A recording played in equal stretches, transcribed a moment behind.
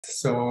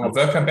So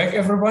welcome back,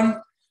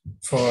 everyone,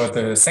 for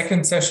the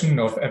second session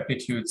of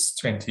Amplitudes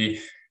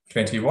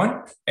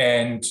 2021.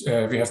 And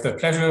we have the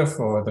pleasure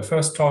for the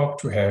first talk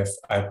to have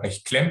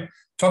Albrecht Klemm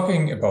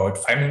talking about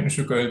Feynman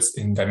integrals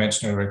in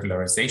dimensional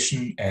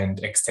regularization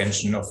and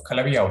extension of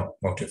Calabi-Yau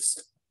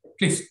motifs.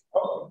 Please.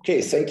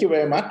 Okay, thank you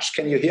very much.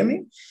 Can you hear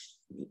me?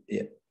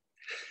 Yeah.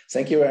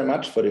 Thank you very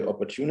much for the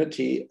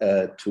opportunity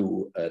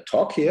to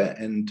talk here.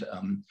 And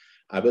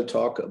I will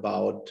talk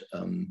about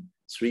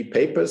three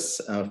papers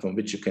from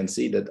which you can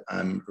see that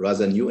I'm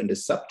rather new in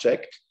this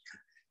subject.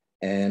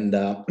 And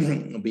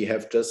we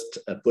have just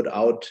put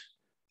out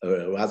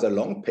a rather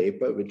long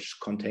paper which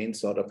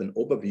contains sort of an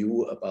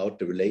overview about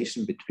the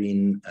relation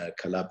between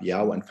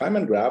Calabi-Yau and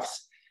Feynman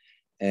graphs.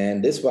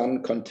 And this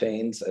one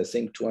contains, I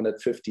think,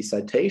 250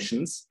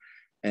 citations.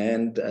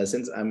 And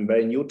since I'm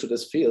very new to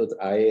this field,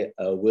 I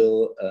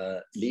will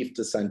leave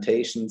the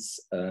citations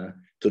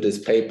to this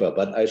paper.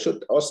 But I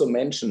should also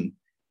mention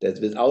that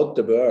without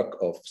the work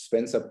of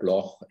Spencer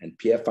Bloch and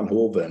Pierre van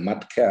Hove,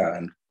 Matt Kerr,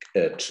 and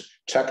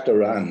Chuck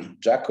Duran,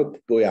 Jacob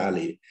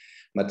Boyali,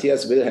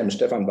 Matthias Wilhelm,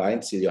 Stefan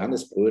Weinziel,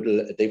 Johannes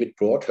Brödel, David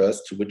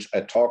Broadhurst, to which I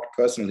talked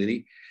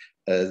personally,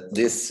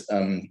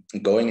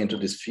 going into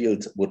this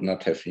field would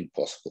not have been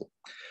possible.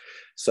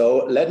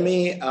 So let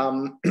me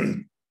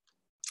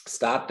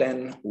start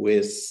then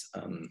with,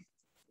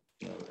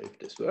 if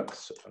this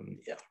works,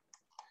 yeah.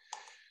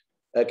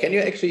 Can you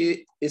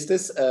actually, is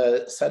this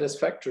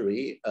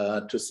satisfactory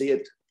to see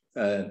it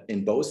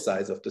in both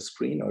sides of the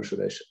screen, or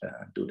should I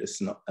do this,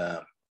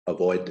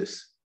 avoid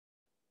this?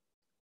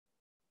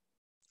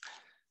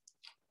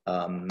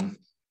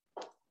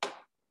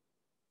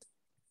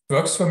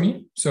 Works for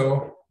me,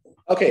 so.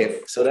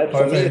 Okay, so that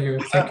for me,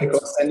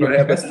 because then you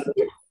have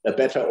a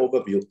better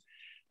overview.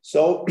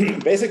 So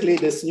basically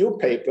this new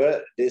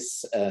paper,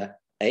 this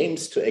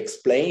aims to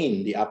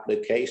explain the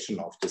application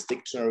of this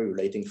dictionary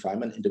relating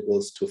Feynman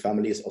integrals to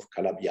families of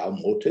Calabi-Yau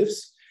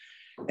motifs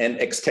and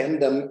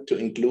extend them to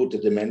include the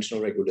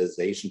dimensional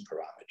regularization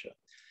parameter.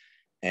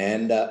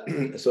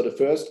 And so the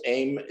first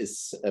aim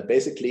is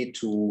basically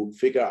to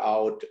figure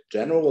out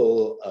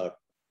general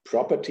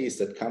properties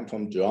that come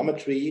from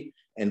geometry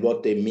and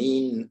what they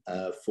mean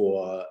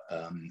for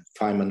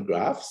Feynman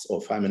graphs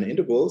or Feynman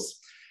integrals.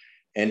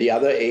 And the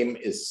other aim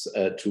is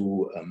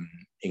to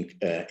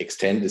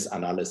extend this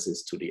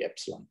analysis to the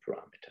epsilon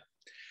parameter.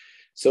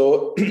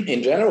 So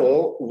in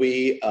general,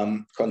 we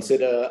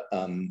consider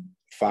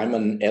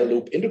Feynman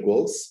L-loop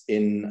integrals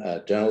in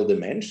general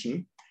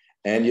dimension.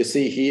 And you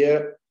see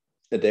here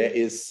that there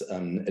is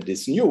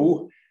this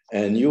nu.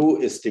 Nu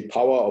is the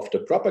power of the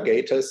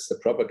propagators. The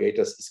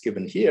propagators is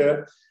given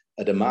here.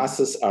 The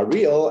masses are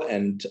real,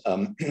 and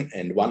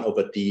 1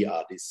 over d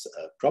are these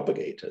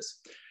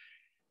propagators.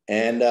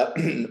 And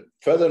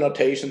further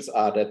notations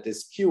are that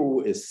this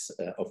Q is,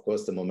 of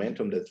course, the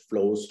momentum that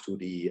flows to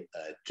the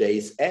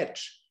J's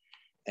edge,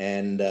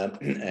 and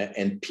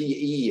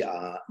PE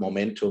are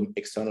momentum,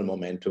 external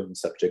momentum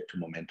subject to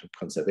momentum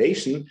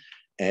conservation.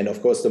 And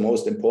of course, the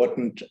most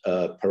important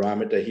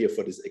parameter here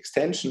for this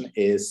extension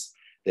is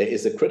there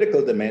is a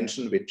critical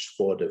dimension, which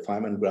for the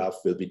Feynman graph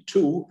will be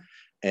 2.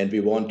 And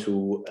we want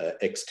to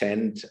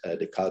extend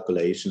the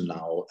calculation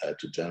now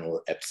to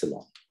general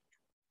epsilon.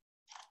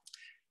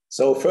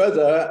 So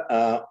further,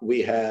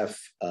 we have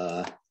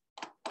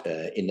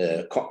in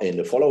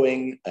the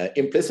following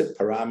implicit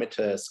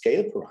parameter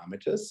scale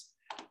parameters,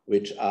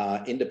 which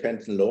are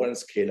independent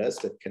Lorentz scalars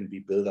that can be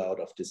built out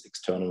of this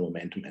external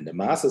momentum and the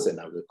masses, and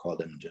I will call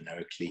them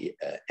generically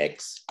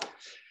X.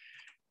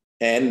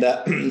 And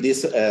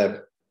these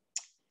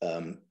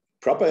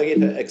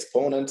propagator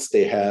exponents,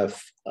 they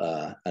have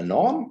a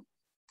norm.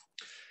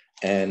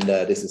 And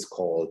this is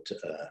called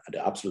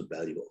the absolute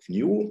value of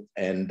nu.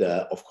 And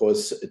of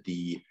course,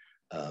 the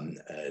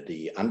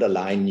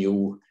underlying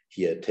nu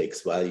here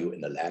takes value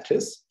in the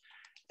lattice.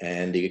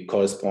 And the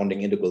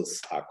corresponding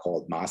integrals are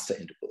called master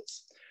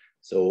integrals.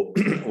 So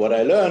what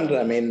I learned,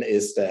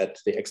 is that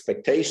the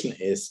expectation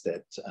is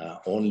that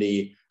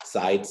only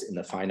sites in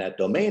a finite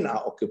domain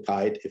are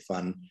occupied if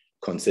one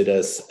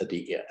considers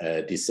the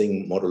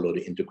thing modulo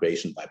the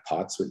integration by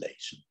parts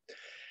relation.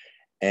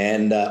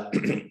 And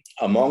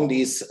among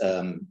these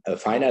a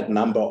finite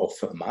number of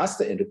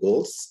master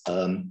integrals,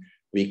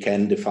 we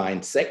can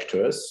define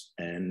sectors,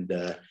 and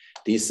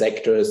these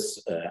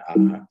sectors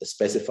are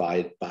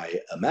specified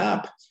by a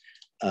map,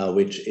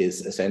 which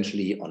is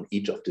essentially on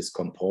each of this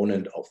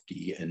component of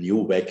the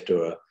new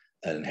vector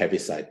and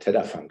Heaviside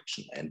theta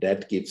function. And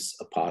that gives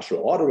a partial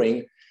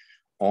ordering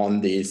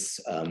on these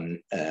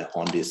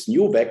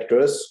new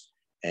vectors.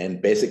 And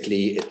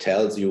basically it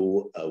tells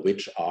you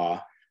which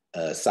are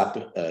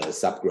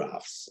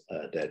subgraphs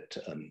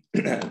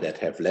that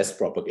have less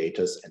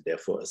propagators and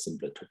therefore a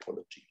simpler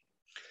topology.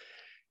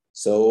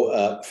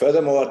 So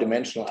furthermore,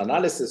 dimensional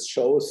analysis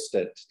shows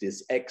that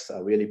these X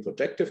are really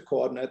projective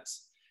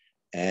coordinates,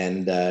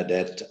 and that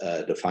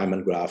the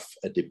Feynman graph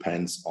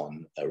depends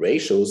on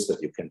ratios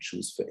that you can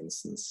choose, for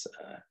instance,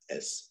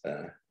 as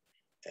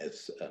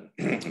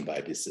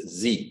by this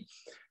Z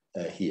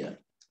here.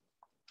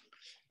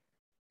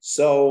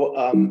 So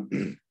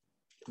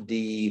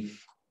the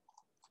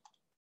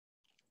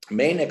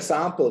main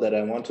example that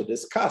I want to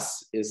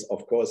discuss is,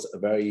 of course, a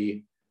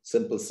very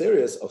simple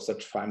series of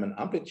such Feynman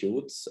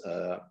amplitudes,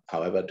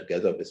 however,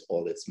 together with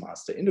all its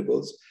master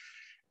integrals.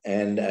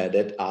 And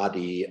that are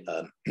the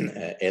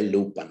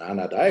L-loop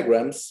banana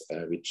diagrams,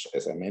 which,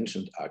 as I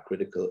mentioned, are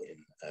critical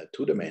in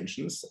 2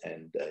 dimensions.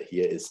 And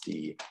here is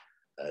the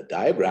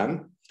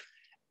diagram.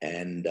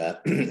 And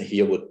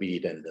here would be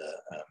then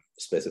the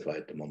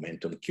specified the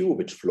momentum Q,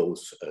 which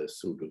flows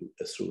through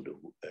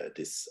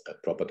these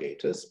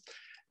propagators.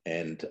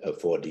 And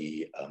for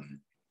the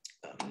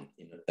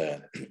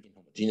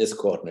inhomogeneous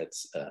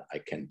coordinates, I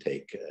can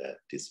take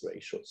these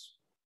ratios.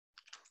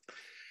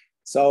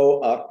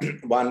 So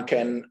one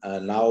can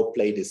now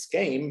play this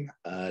game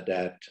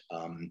that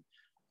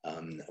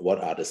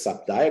what are the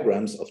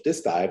sub-diagrams of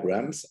these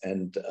diagrams,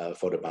 and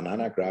for the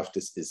banana graph,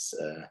 this is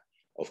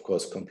of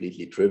course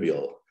completely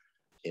trivial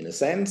in a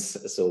sense.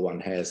 So one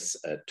has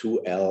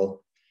 2L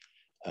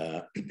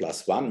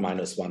plus 1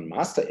 minus 1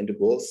 master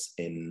integrals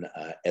in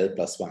L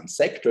plus 1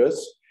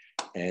 sectors,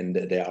 and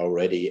there are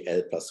already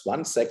L plus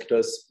 1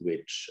 sectors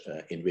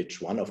in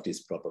which one of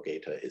these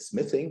propagator is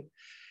missing.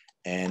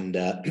 And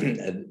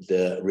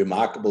the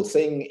remarkable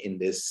thing in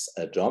this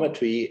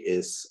geometry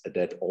is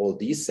that all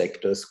these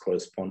sectors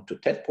correspond to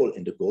tadpole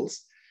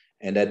integrals.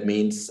 And that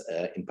means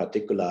in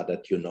particular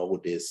that you know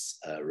this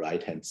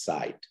right-hand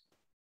side.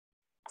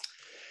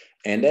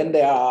 And then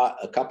there are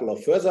a couple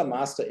of further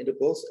master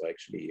integrals, or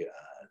actually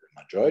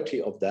the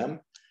majority of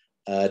them.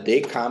 They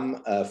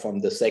come from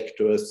the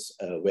sectors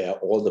where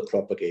all the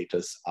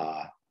propagators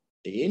are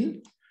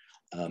in,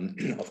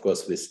 of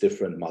course, with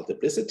different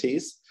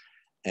multiplicities.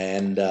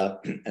 And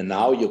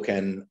now you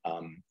can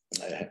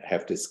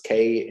have this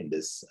K in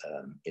this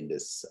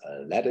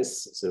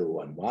lattice 0,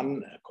 1,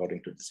 1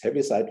 according to this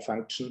Heaviside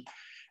function,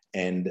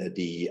 and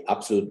the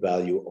absolute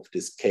value of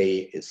this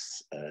K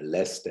is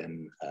less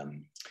than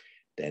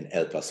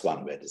L plus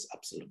 1, where this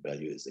absolute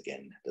value is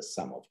again the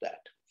sum of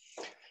that.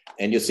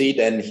 And you see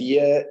then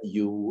here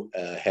you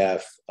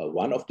have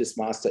one of this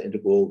master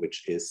integral,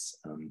 which is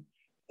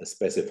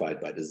specified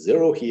by the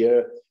 0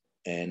 here.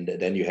 And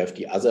then you have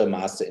the other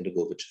master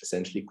integral, which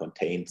essentially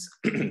contains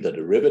the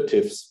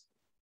derivatives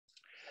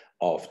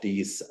of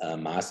these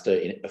master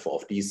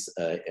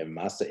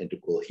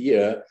integral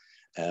here,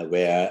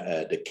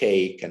 where the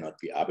K cannot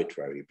be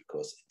arbitrary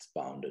because it's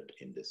bounded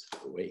in this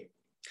way.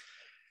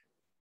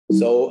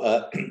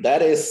 So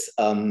that is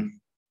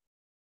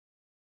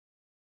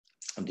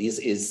this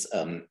is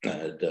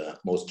the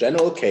most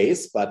general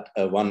case, but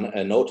one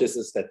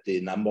notices that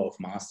the number of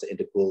master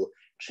integral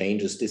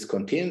changes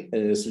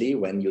discontinuously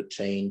when you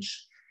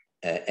change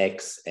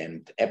x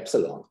and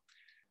epsilon.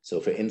 So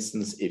for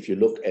instance, if you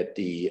look at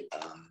the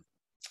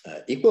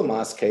equal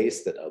mass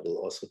case that I will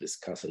also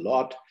discuss a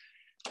lot,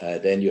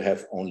 then you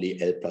have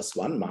only L plus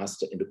 1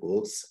 master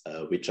integrals,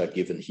 which are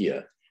given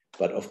here.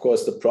 But of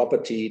course, the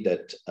property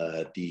that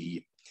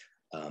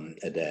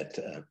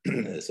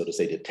so to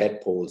say the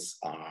tadpoles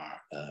are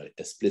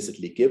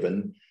explicitly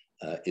given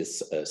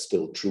is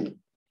still true.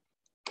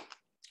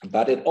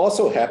 But it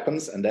also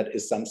happens, and that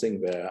is something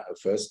where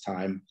first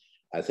time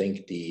I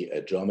think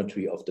the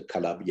geometry of the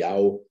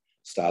Calabi-Yau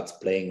starts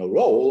playing a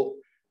role.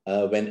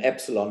 When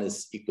epsilon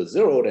is equal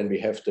 0, then we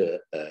have the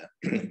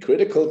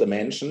critical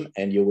dimension,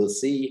 and you will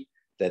see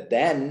that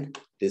then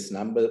this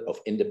number of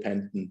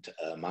independent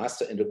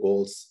master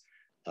integrals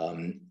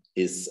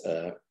is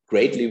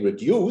greatly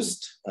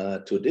reduced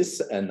to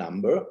this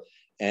number.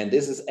 And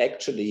this is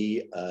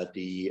actually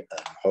the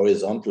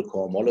horizontal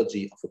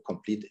cohomology of a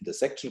complete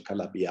intersection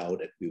Calabi-Yau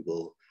that we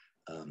will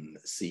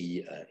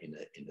see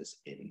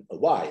in a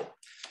while.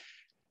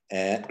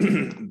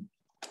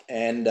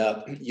 And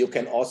you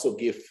can also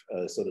give,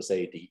 so to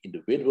say, the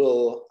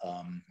individual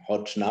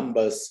Hodge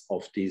numbers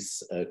of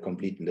this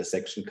complete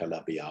intersection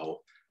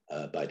Calabi-Yau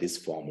by this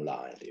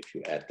formula. And if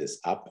you add this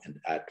up and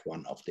add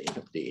one of the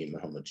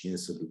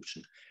homogeneous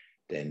solution,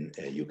 then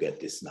you get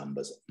these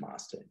numbers of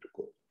master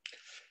integral.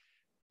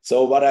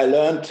 So what I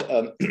learned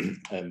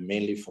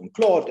mainly from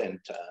Claude and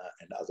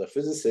other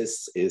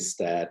physicists is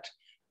that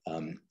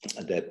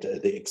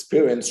the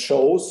experience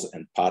shows,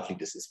 and partly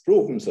this is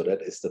proven, so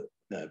that is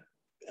the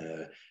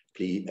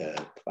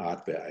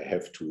part where I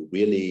have to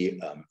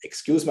really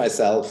excuse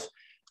myself,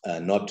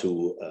 not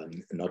to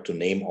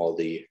name all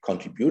the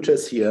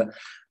contributors here,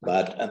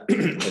 but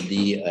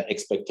the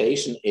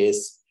expectation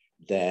is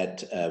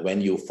that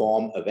when you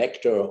form a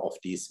vector of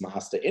these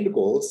master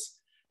integrals,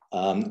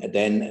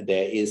 then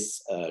there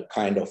is a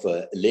kind of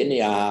a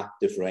linear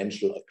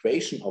differential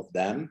equation of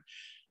them,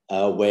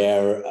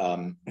 where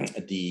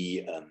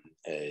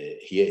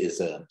here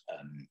is a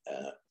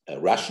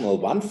rational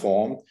one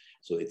form.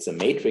 So it's a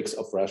matrix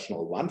of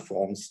rational one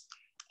forms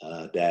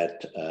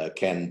that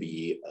can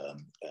be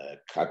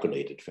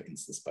calculated, for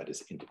instance, by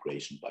this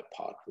integration by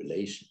part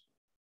relation.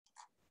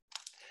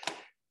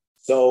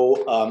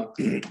 So,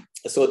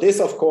 so this,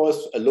 of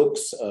course,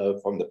 looks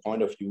from the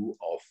point of view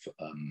of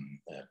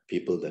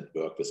people that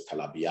work with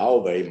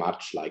Calabi-Yau very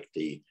much like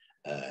the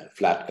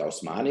flat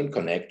Gauss-Manin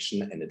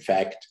connection. And in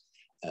fact,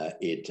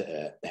 it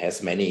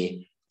has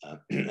many,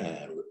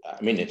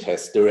 it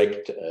has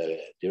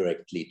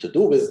directly to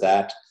do with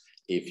that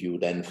if you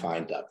then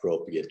find the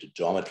appropriate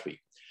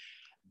geometry.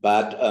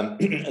 But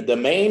the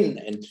main,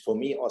 and for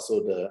me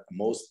also the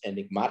most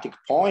enigmatic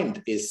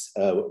point is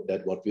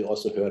that what we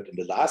also heard in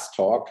the last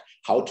talk,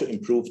 how to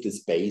improve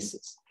this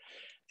basis.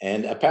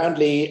 And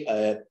apparently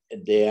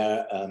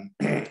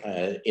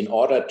in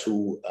order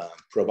to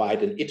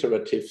provide an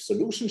iterative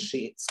solution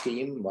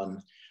scheme,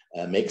 one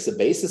makes a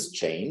basis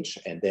change,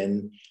 and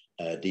then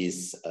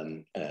these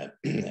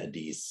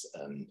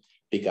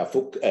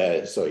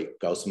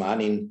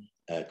Gauss-Manin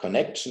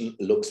connection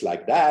looks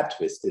like that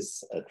with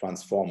this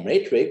transform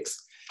matrix.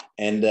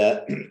 And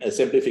a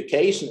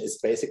simplification is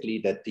basically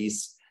that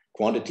these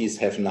quantities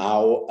have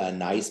now a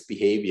nice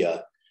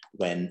behavior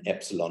when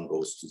epsilon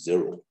goes to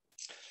 0.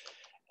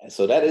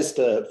 So that is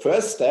the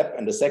first step.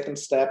 And the second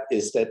step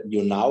is that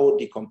you now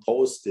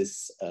decompose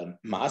this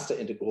master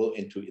integral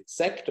into its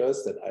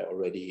sectors that I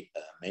already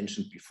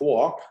mentioned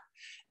before.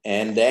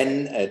 And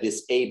then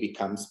this A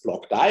becomes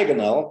block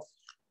diagonal.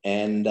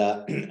 And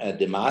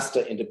the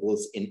master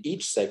integrals in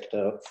each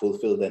sector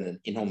fulfill then an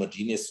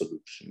inhomogeneous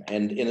solution.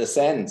 And in a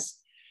sense,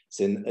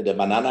 since the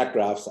banana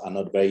graphs are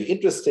not very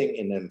interesting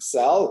in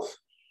themselves,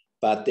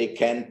 but they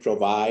can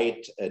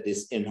provide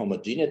this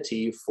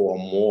inhomogeneity for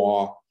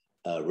more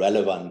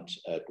relevant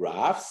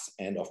graphs.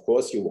 And of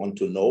course, you want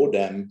to know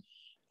them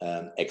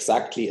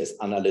exactly as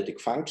analytic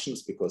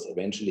functions, because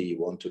eventually you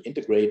want to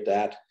integrate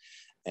that.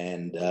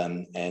 And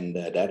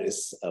that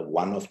is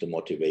one of the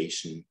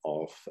motivation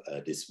of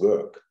this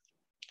work.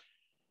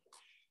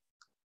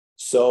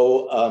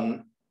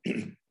 So,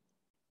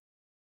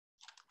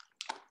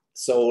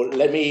 so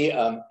let me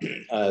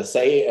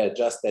say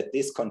just that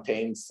this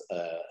contains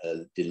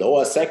the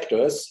lower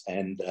sectors,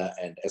 and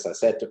as I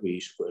said,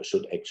 we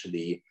should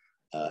actually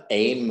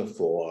aim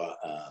for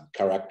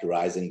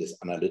characterizing this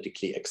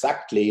analytically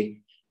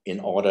exactly in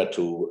order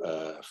to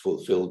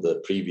fulfill the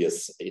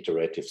previous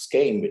iterative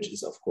scheme, which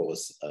is of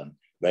course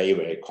very,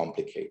 very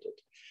complicated.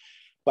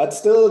 But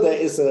still there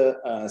is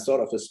a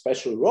sort of a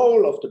special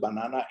role of the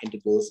banana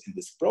integrals in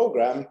this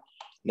program.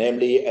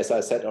 Namely, as I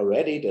said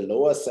already, the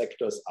lower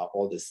sectors are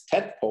all these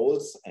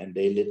tadpoles, and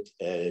they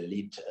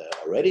lead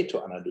already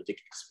to analytic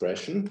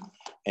expression.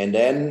 And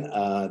then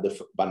the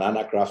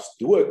banana graphs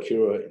do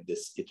occur in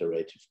this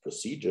iterative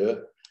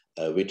procedure,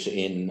 which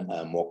in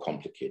more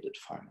complicated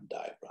Feynman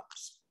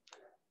diagrams.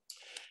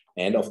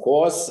 And of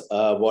course,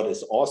 what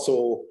is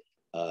also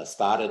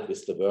started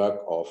with the work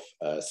of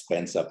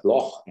Spencer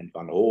Bloch and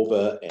Van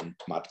Hove and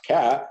Matt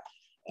Kerr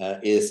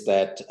is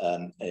that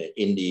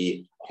in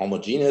the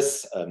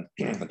homogeneous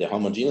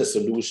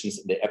solutions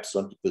in the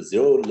epsilon equals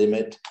 0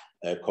 limit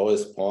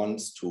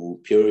corresponds to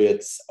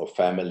periods of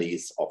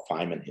families of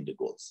Feynman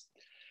integrals.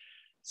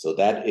 So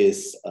that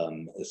is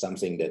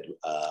something that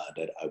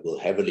I will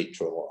heavily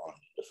draw on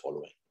in the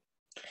following.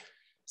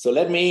 So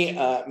let me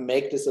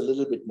make this a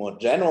little bit more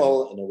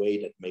general in a way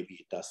that maybe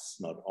it does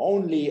not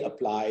only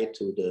apply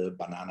to the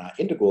banana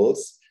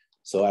integrals.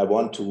 So I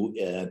want to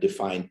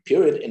define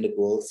period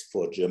integrals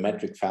for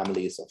geometric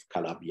families of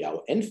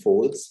Calabi-Yau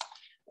n-folds.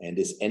 And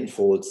these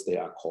n-folds, they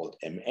are called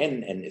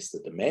Mn, n is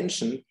the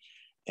dimension.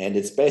 And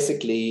it's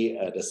basically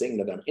the thing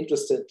that I'm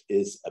interested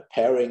is a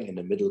pairing in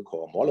the middle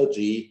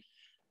cohomology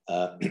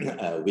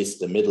with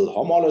the middle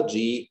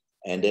homology,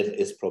 and that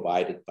is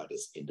provided by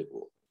this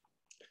integral.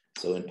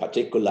 So in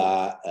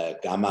particular,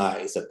 gamma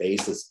is a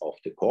basis of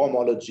the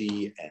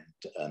cohomology,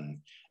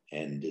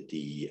 and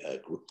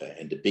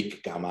the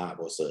big gamma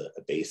was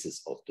a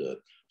basis of the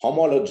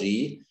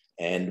homology.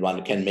 And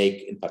one can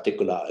make in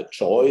particular a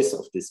choice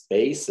of this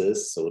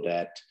basis so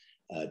that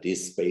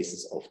this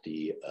basis of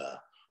the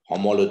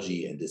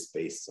homology and this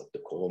basis of the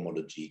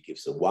cohomology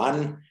gives a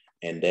 1.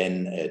 And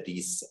then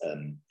these,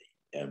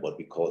 what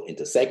we call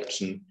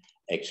intersection,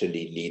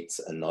 actually leads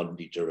a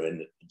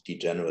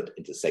non-degenerate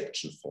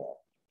intersection form.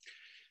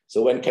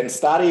 So one can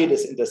study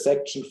this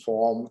intersection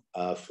form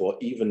for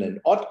even and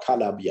odd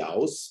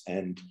Calabi-Yaus,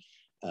 and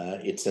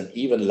it's an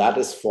even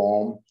lattice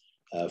form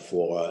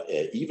for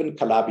even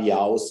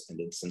Calabi-Yaus, and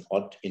it's an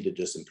odd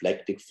integer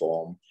symplectic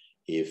form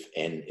if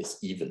n is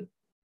even.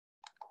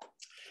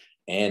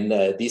 And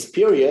these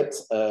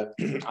periods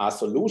are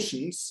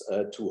solutions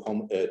to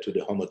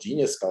the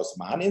homogeneous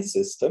Gauss-Manin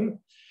system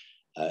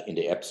in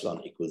the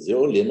epsilon equals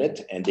 0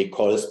 limit, and they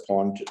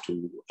correspond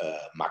to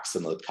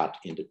maximal cut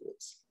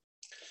integrals.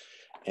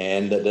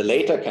 And the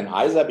later can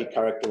either be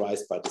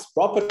characterized by these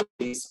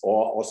properties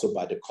or also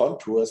by the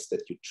contours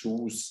that you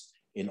choose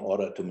in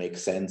order to make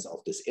sense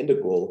of this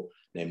integral,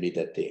 namely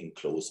that they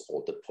enclose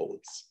all the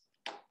poles.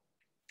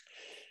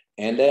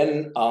 And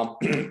then,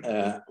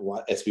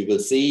 as we will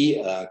see,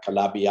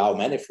 Calabi-Yau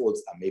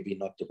manifolds are maybe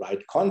not the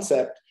right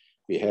concept.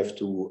 We have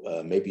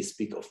to maybe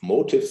speak of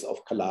motifs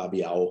of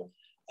Calabi-Yau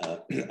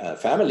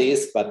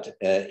families, but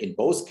in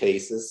both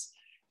cases,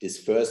 this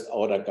first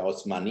order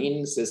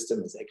Gauss-Manin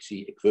system is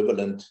actually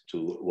equivalent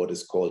to what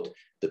is called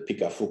the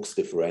Picard-Fuchs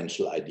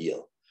differential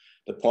ideal.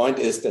 The point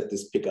is that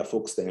this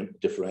Picker-Fuchs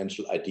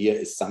differential idea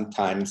is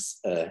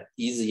sometimes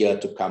easier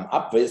to come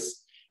up with,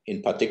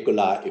 in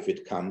particular if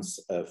it comes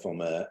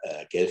from a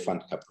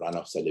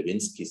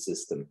Gelfand-Kapranov-Selevinsky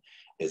system,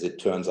 as it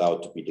turns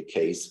out to be the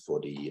case for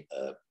the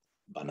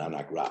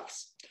banana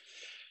graphs.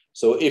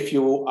 So if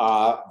you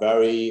are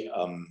very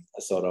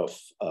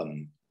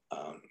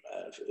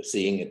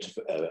seeing it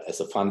as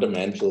a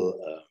fundamental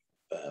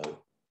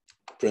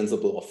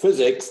principle of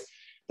physics,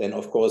 then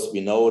of course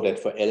we know that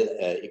for L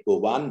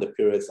equal 1, the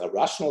periods are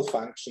rational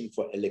functions.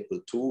 For L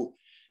equal 2,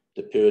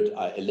 the periods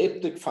are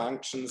elliptic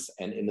functions.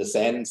 And in a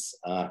sense,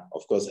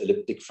 of course,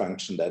 elliptic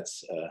function,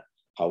 that's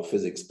how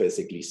physics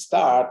basically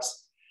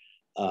starts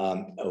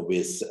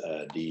with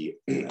the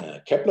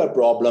Kepler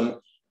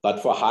problem. But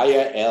for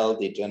higher L,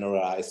 they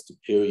generalize to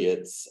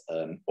periods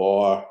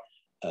of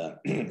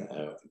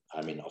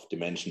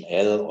dimension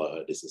L,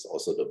 or this is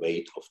also the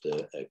weight of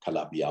the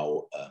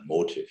Calabi-Yau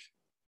motive.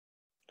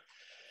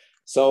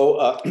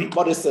 So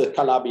what is the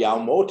Calabi-Yau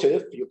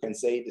motive? You can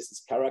say this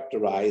is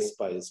characterized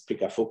by this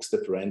Picker-Fuchs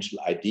differential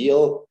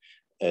ideal.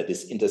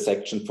 This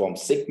intersection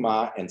forms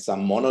sigma and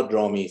some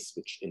monodromies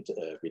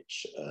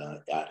which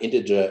are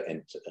integer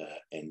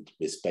and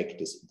respect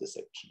this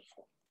intersection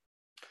form.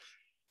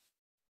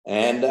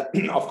 And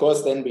of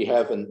course, then we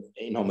have an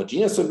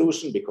inhomogeneous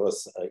solution,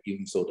 because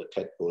even so the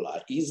tadpole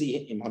are easy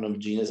in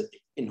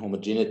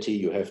inhomogeneity,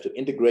 you have to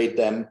integrate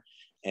them.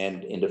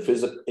 And in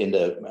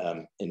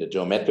the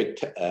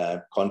geometric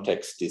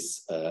context,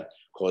 this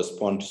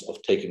corresponds of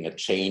taking a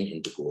chain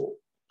integral.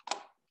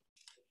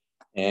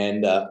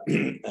 And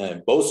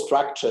both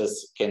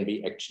structures can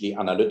be actually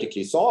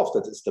analytically solved.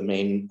 That is the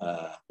main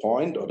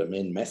point or the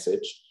main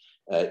message.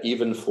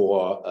 Even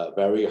for a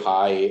very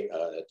high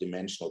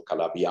dimensional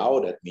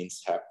Calabi-Yau, that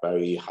means have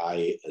very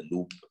high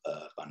loop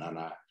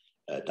banana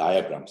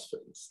diagrams, for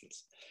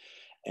instance.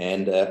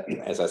 And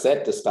as I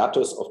said, the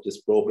status of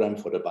this program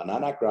for the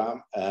banana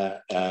gram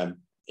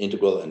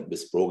integral, and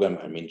this program,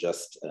 I mean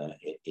just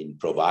in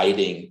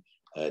providing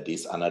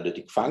this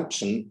analytic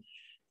function,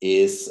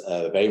 is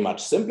very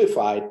much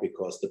simplified,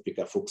 because the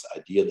Picker-Fuchs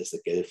ideal is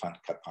a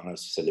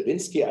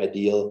Gelfand-Kapranov-Selevinsky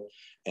ideal,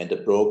 and the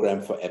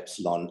program for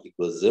epsilon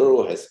equals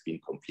 0 has been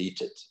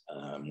completed,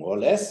 more or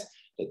less.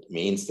 That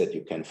means that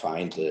you can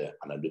find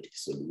analytic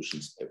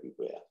solutions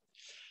everywhere.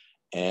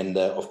 And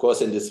of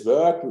course, in this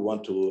work, we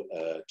want to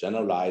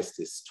generalize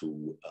this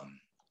to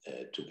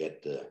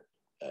get the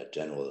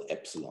general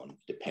epsilon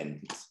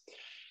dependence.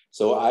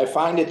 So I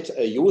find it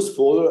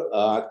useful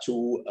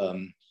to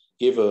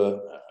give a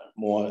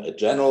more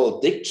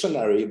general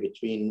dictionary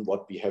between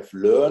what we have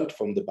learned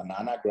from the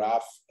banana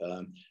graph,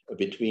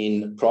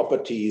 between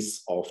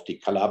properties of the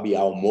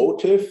Calabi-Yau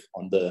motive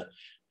on the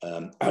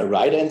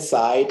right-hand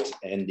side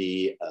and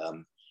the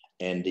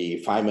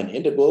Feynman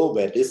integral,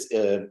 where this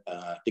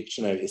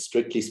dictionary is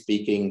strictly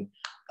speaking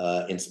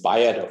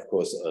inspired, of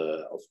course,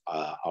 of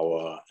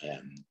our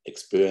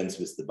experience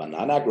with the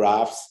banana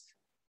graphs,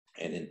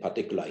 and in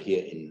particular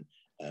here in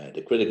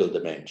the critical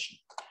dimension.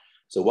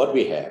 So what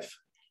we have?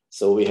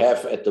 So we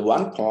have at the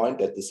one point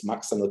that these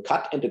maximal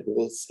cut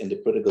integrals in the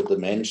critical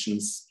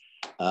dimensions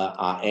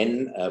are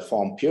n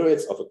form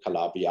periods of a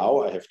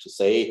Calabi-Yau. I have to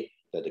say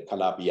that the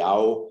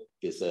Calabi-Yau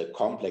is a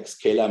complex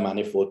scalar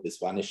manifold with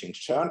vanishing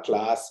Chern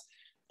class,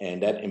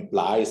 and that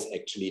implies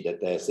actually that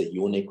there's a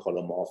unique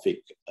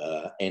holomorphic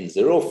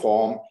N0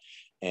 form,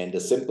 and the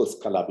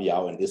simplest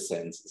Calabi-Yau in this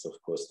sense is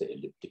of course the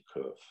elliptic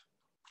curve.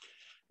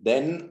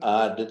 Then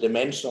the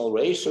dimensional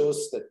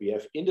ratios that we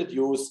have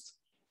introduced,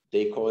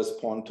 they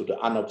correspond to the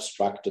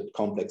unobstructed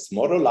complex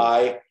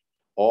moduli,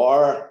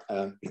 or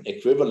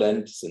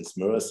equivalent, since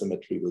mirror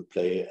symmetry will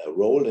play a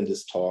role in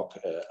this talk,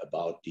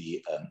 about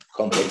the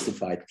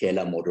complexified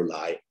scalar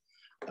moduli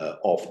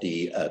of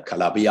the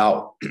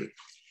Calabi-Yau.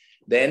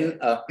 Then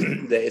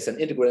there is an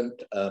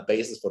integrand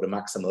basis for the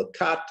maximal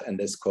cut, and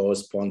this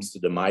corresponds to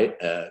the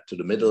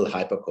middle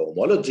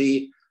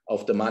hypercohomology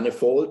of the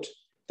manifold.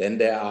 Then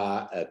there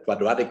are a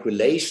quadratic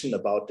relation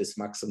about this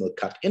maximal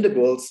cut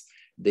integrals.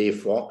 They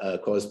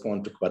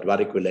correspond to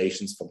quadratic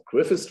relations from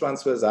Griffiths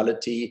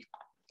transversality.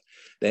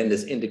 Then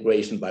this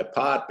integration by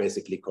part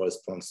basically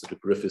corresponds to the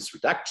Griffiths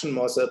reduction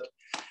method.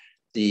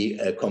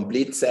 The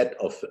complete set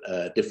of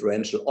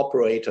differential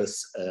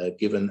operators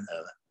given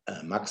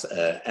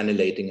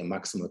annihilating a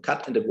maximal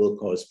cut integral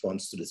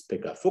corresponds to this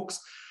Picker-Fuchs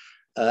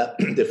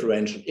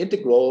differential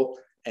integral.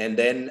 And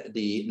then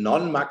the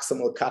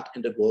non-maximal cut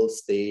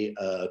integrals, they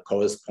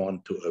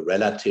correspond to a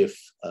relative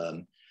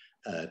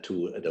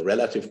to the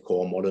relative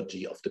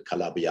cohomology of the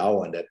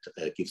Calabi-Yau, and that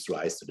gives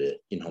rise to the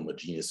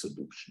inhomogeneous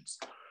solutions.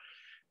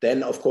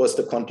 Then, of course,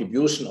 the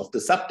contribution of the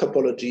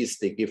subtopologies,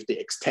 they give the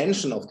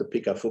extension of the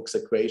Picker-Fuchs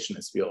equation,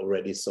 as we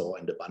already saw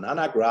in the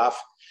banana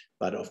graph.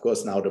 But of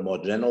course, now the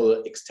more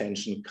general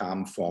extension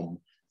come from,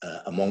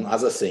 among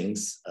other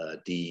things,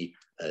 the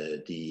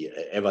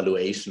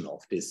evaluation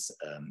of these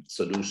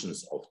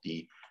solutions of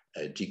the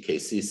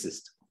GKC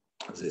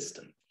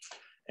system.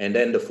 And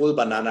then the full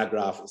banana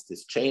graph is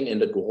this chain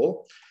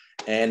integral.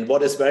 And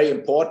what is very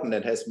important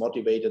and has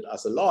motivated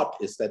us a lot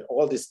is that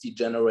all these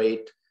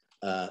degenerate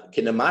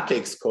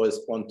kinematics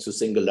correspond to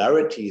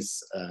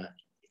singularities.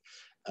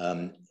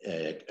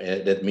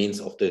 That means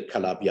of the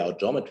Calabi-Yau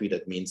geometry,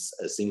 that means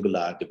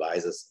singular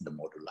devices in the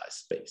moduli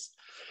space.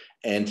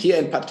 And here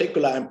in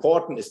particular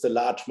important is the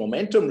large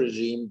momentum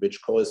regime,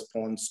 which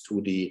corresponds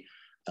to the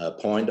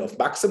point of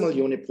maximal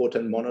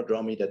unipotent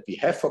monodromy that we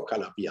have for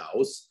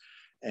Calabi-Yaus.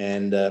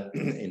 And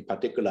in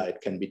particular,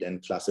 it can be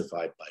then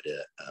classified by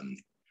the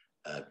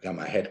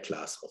gamma head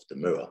class of the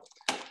mirror.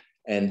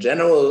 And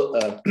general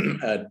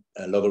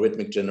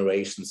logarithmic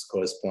generations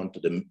correspond to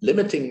the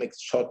limiting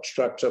mixed shot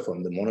structure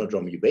from the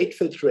monodromy weight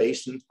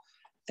filtration.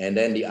 And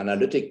then the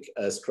analytic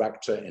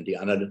structure and the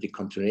analytic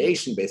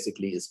continuation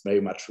basically is very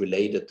much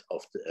related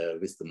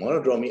with the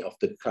monodromy of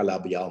the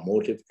Calabi-Yau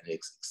motive and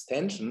its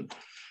extension.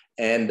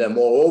 And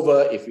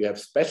moreover, if you have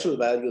special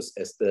values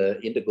as the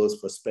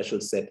integrals for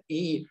special set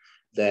E,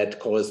 that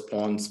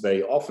corresponds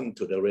very often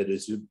to the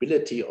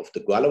reducibility of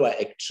the Galois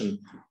action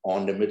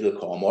on the middle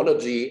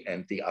cohomology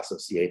and the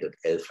associated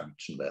L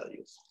function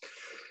values.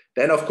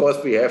 Then, of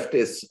course, we have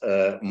this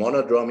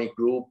monodromy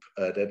group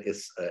that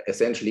is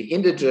essentially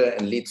integer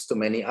and leads to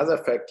many other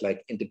facts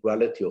like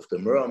integrality of the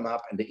mirror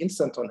map and the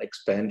instanton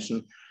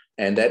expansion.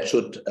 And that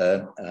should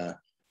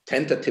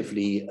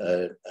tentatively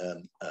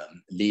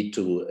lead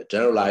to a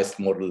generalized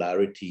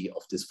modularity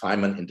of this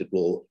Feynman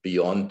integral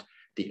beyond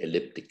the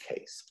elliptic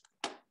case.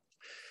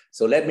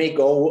 So let me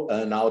go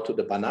now to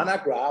the banana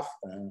graph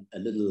a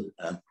little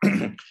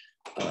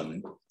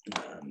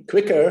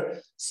quicker.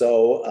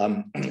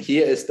 So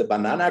here is the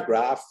banana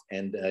graph,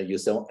 and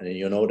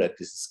you know that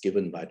this is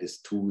given by these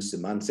two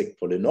semantic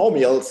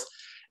polynomials,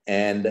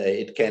 and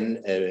it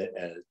can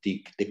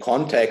the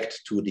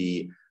contact to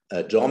the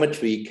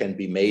geometry can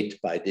be made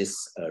by this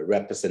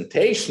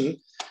representation,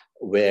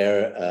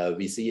 where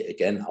we see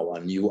again our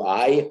new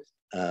I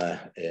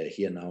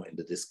here now in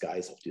the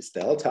disguise of this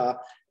delta.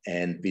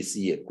 And we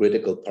see a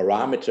critical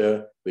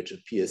parameter, which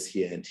appears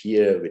here and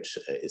here, which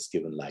is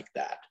given like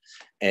that.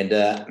 And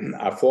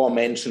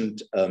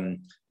aforementioned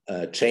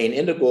chain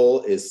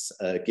integral is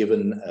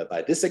given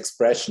by this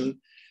expression.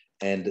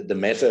 And the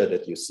measure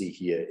that you see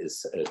here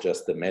is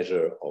just the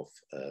measure of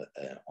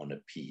on a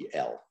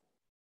PL.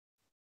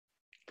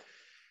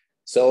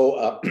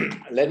 So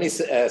let me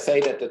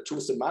say that the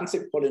two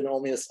semantic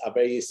polynomials are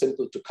very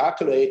simple to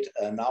calculate.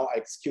 Now I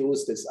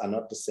excuse, these are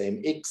not the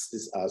same x,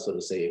 these are, so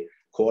to say,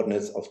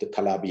 coordinates of the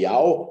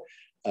Calabi-Yau,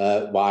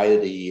 while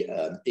the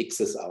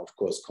x's are, of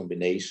course,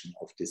 combination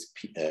of this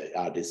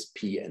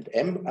p and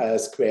m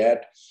squared,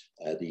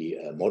 the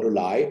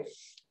moduli.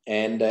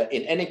 And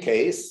in any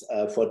case,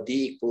 for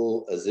d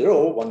equal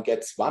 0, one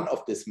gets one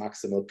of this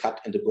maximal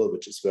cut integral,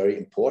 which is very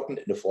important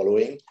in the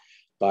following,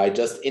 by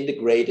just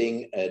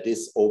integrating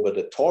this over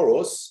the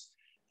torus,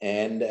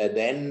 and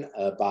then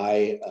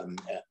by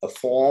a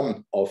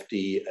form of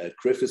the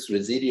Griffiths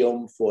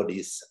residuum for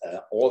this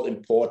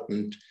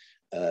all-important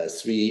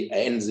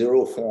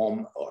 3n0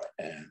 form or,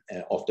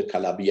 of the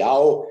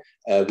Calabi-Yau,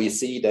 we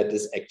see that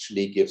this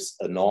actually gives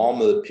a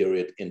normal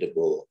period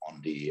integral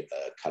on the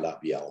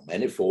Calabi-Yau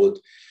manifold,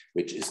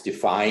 which is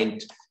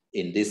defined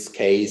in this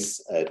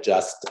case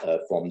just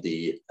from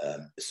the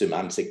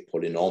semantic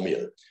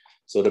polynomial.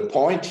 So the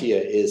point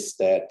here is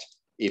that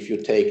if you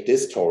take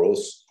this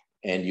torus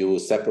and you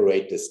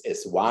separate this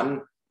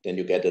S1, then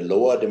you get a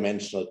lower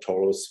dimensional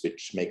torus,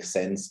 which makes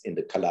sense in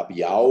the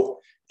Calabi-Yau.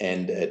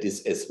 And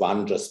this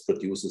S1 just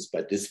produces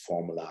by this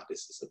formula.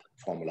 This is a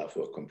formula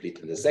for a complete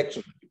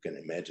intersection. You can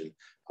imagine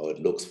how it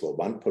looks for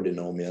one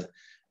polynomial.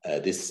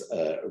 This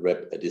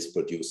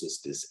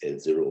produces this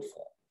L0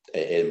 form,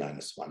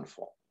 L-1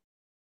 form.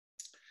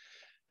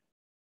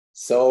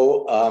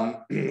 So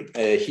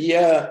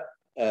here,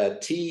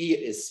 T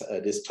is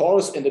this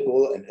torus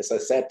integral. And as I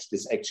said,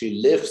 this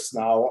actually lives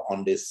now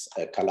on this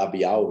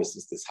Calabi-Yau, which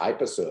is this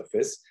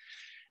hypersurface.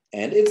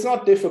 And it's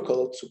not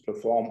difficult to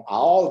perform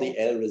all the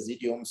L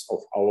residuums of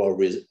our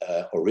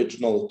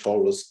original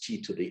torus T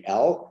to the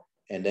L.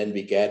 And then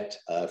we get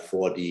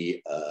for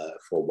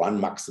one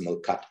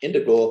maximal cut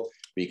integral,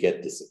 we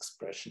get this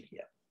expression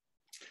here.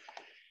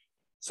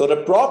 So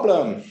the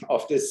problem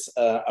of this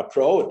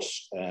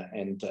approach,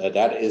 and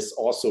that is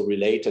also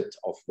related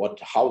of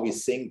how we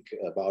think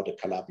about the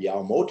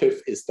Calabi-Yau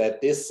motive, is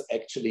that this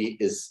actually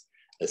is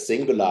a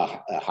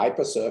singular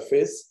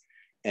hypersurface.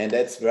 And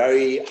that's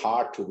very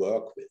hard to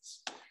work with.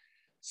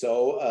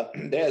 So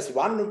there's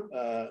one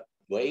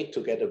way to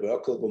get a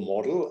workable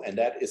model, and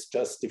that is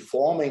just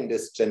deforming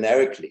this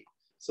generically.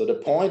 So the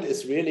point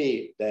is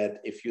really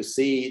that if you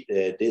see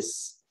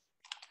this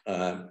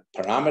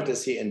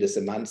parameters here in the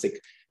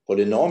semantic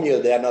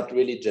polynomial, they're not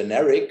really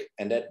generic,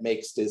 and that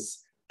makes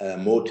this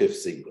motive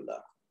singular.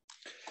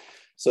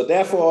 So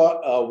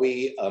therefore,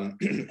 we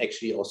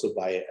actually also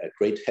by a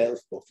great help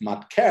of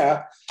Matt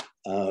Kerr,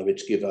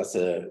 which give us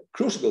a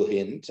crucial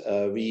hint,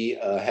 we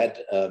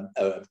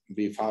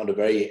found a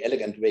very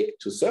elegant way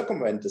to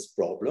circumvent this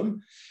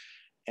problem.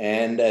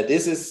 And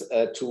this is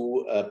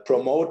to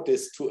promote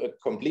this to a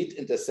complete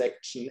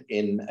intersection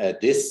in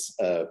this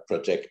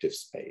projective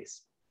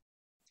space.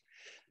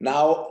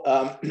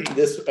 Now,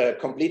 this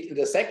complete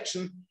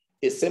intersection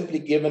is simply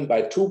given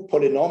by two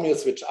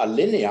polynomials which are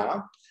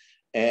linear,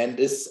 and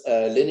these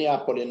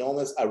linear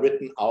polynomials are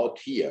written out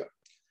here.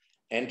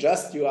 And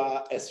just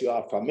as you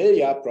are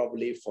familiar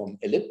probably from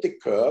elliptic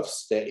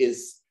curves, there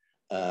is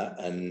there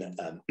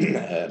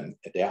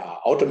are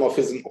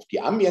automorphisms of the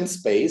ambient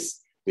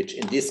space, which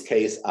in this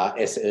case are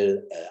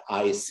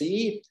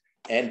SLIC.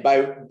 And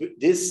by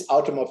this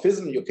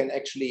automorphism, you can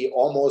actually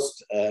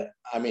almost,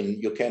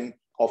 you can,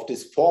 of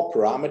these four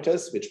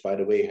parameters, which by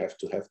the way have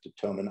to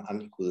determine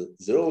unequal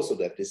 0, so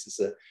that this is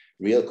a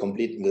real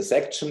complete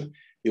intersection,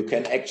 you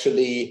can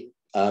actually,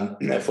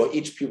 for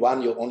each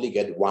P1, you only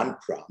get one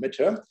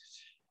parameter.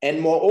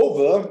 And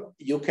moreover,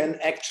 you can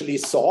actually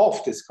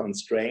solve this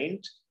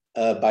constraint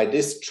by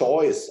this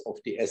choice of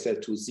the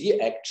SL2Z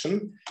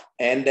action,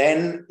 and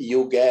then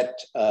you get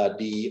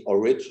the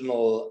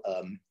original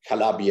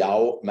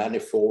Calabi-Yau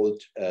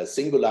manifold,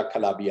 singular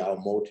Calabi-Yau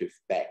motif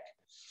back.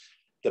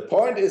 The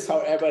point is,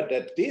 however,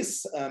 that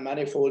this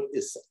manifold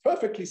is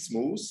perfectly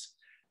smooth,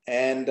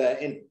 and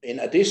in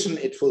addition,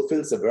 it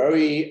fulfills a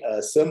very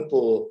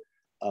simple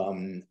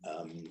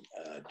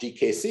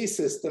GKC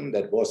system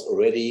that was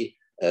already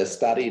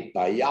studied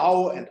by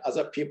Yau and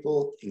other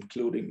people,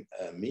 including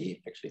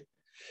me, actually.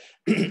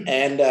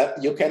 And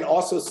you can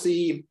also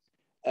see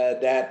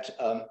that,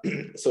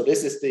 so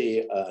this is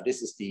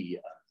the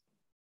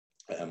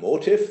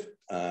motif.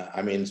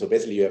 So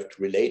basically you have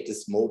to relate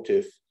this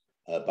motif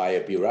by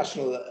a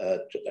birational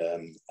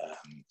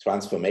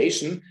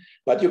transformation.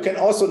 But you can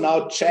also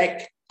now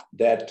check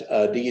that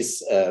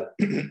these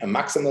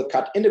maximal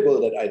cut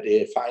integral that I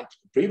defined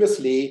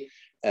previously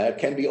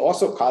can be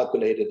also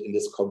calculated in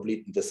this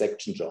complete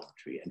intersection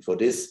geometry. And for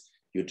this,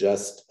 you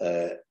just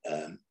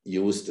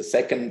use the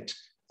second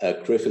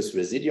Griffiths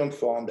residuum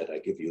form that I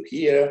give you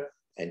here,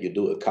 and you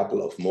do a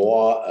couple of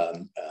more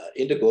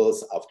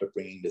integrals after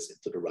bringing this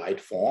into the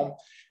right form,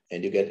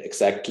 and you get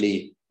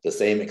exactly the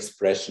same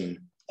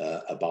expression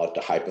about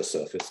the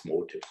hypersurface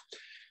motif.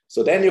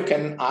 So then you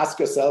can ask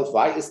yourself,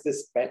 why is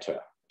this better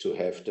to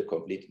have the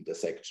complete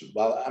intersection?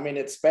 Well,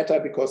 it's better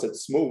because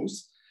it's smooth,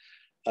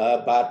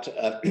 but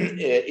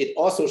it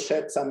also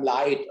sheds some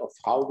light of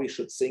how we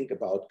should think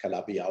about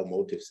Calabi-Yau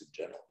motifs in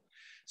general.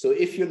 So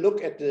if you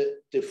look at the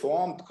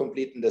deformed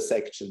complete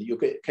intersection, you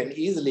can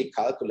easily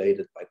calculate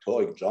it by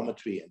toric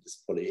geometry and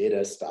this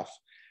polyeder stuff,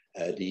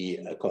 the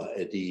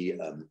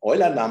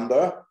Euler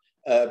number,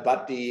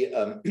 but the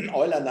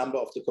Euler number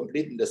of the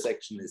complete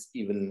intersection is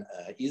even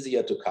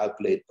easier to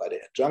calculate by the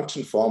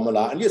adjunction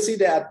formula. And you see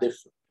they are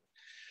different.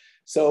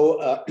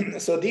 So,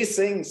 so these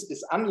things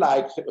is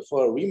unlike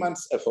for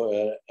Riemann's,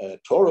 for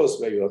torus,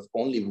 where you have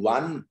only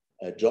one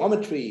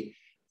geometry.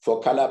 For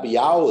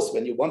Calabi-Yaus,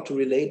 when you want to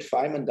relate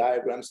Feynman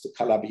diagrams to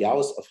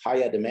Calabi-Yaus of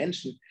higher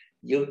dimension,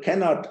 you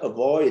cannot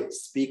avoid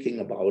speaking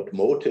about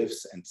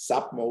motifs and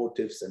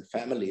submotifs and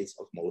families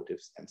of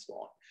motifs and so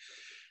on.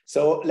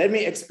 So let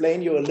me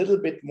explain you a little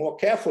bit more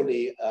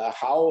carefully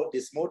how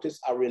these motifs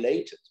are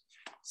related.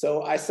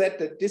 So I said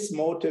that this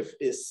motif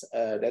is,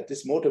 that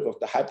this motif of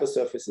the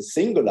hypersurface is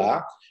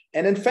singular.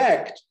 And in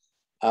fact,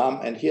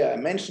 and here I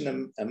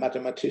mention a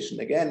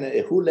mathematician again,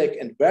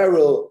 Hulek and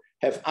Verrill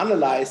have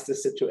analyzed the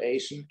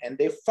situation, and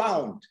they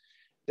found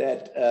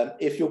that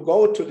if you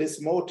go to this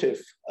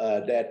motif,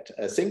 that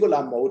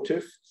singular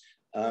motif,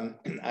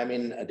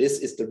 this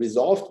is the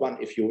resolved one.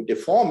 If you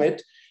deform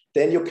it,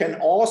 then you can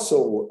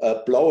also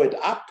blow it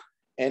up,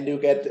 and you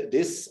get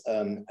this,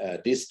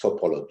 this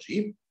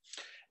topology.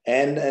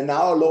 And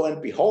now, lo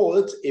and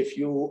behold, if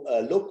you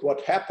look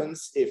what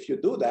happens if you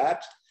do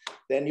that,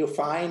 then you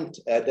find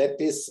that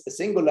this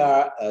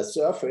singular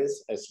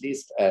surface, at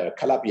least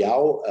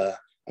Calabi-Yau,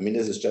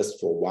 this is just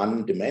for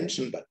one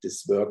dimension, but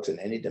this works in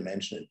any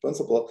dimension in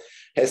principle,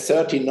 has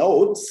 30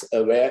 nodes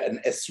where an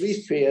S3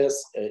 sphere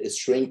is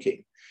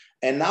shrinking.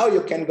 And now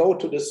you can go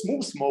to the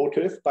smooth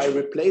motif by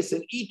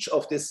replacing each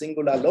of the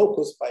singular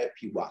locus by a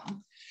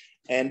P1.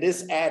 And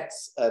this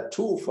adds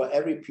 2 for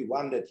every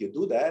P1 that you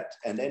do that.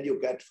 And then you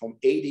get from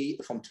 20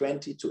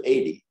 to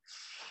 80.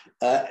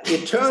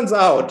 It turns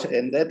out,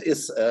 and that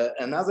is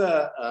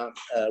another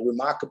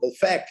remarkable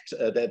fact,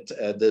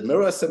 that the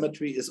mirror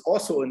symmetry is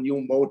also a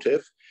new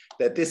motif,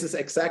 that this is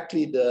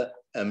exactly the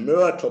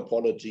mirror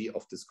topology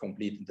of this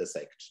complete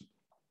intersection.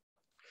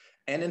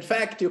 And in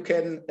fact, you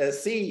can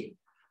see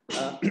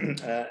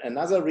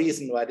another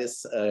reason why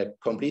this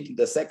complete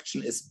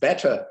intersection is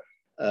better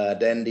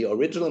than the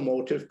original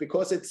motif,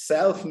 because it's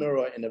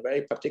self-mirror in a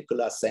very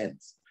particular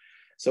sense.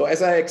 So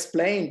as I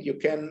explained, you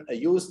can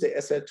use the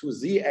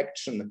SL2Z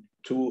action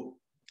to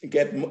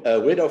get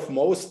rid of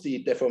most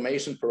the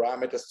deformation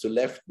parameters to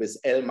left with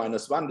L-1.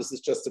 This is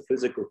just the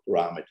physical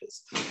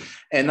parameters.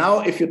 And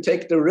now if you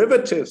take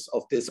derivatives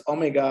of this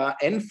omega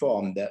n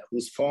form,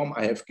 whose form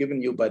I have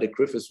given you by the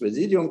Griffiths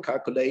residuum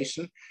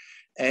calculation,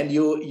 and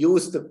you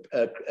use this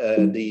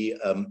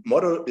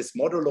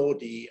modulo,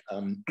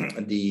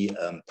 the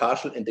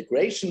partial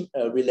integration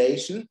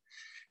relation,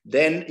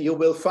 then you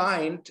will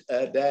find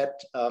that,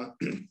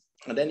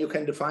 and then you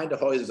can define the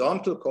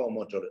horizontal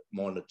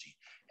cohomology.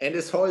 And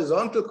this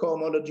horizontal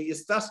cohomology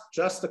is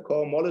just a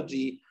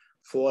cohomology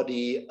for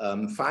the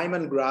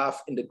Feynman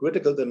graph in the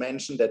critical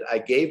dimension that I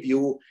gave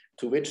you,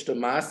 to which the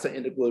master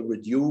integral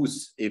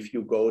reduce if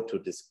you go to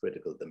this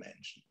critical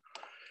dimension.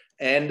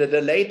 And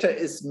the later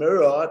is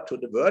mirror to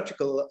the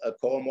vertical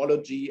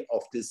cohomology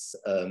of this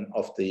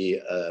of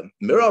the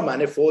mirror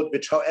manifold,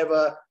 which,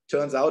 however,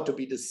 turns out to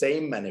be the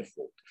same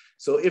manifold.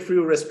 So if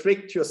you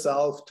restrict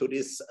yourself to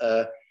this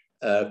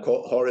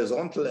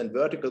horizontal and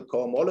vertical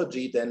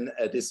cohomology, then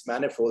these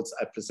manifolds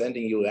I'm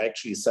presenting you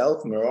actually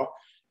self-mirror,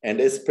 and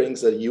this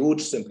brings a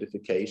huge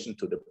simplification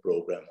to the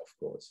program, of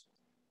course.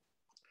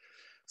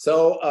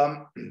 So,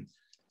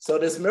 so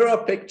this mirror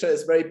picture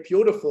is very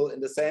beautiful in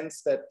the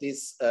sense that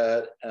these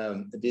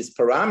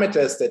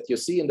parameters that you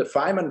see in the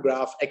Feynman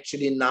graph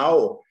actually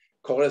now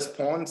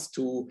corresponds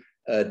to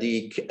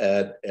the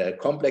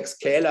complex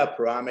scalar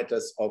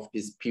parameters of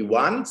these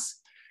P1s,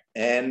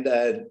 and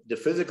the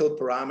physical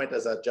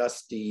parameters are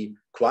just the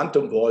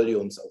quantum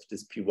volumes of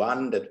this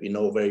P1 that we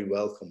know very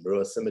well from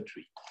mirror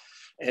symmetry.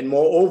 And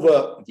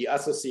moreover, the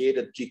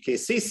associated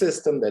GKC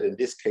system that in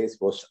this case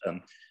was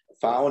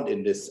found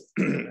in this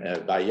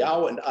by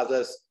Yau and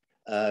others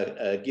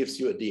gives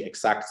you the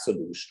exact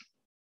solution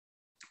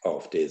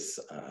of this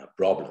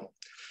problem.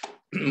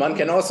 One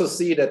can also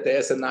see that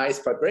there's a nice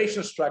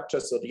vibration structure.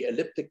 So the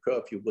elliptic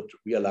curve you would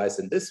realize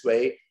in this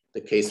way,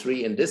 the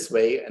K3 in this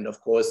way. And of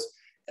course,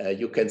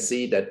 you can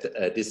see that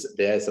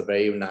there's a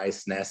very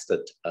nice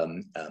nested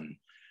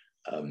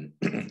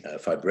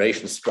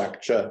vibration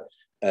structure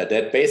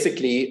that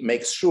basically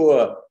makes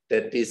sure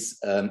that these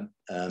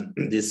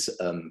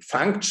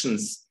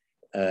functions,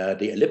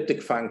 the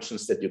elliptic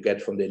functions that you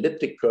get from the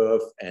elliptic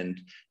curve and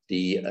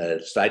the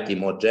slightly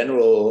more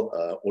general,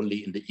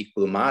 only in the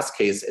equal mass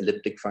case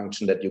elliptic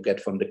function that you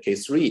get from the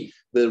K3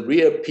 will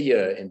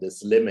reappear in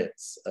these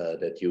limits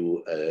that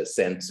you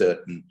send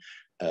certain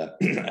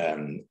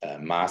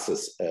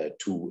masses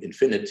to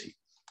infinity.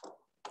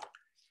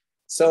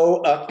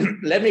 So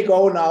let me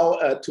go now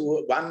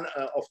to one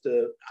of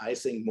the, I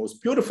think,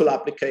 most beautiful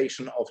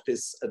application of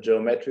this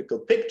geometrical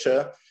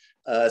picture.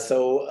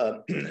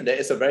 There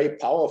is a very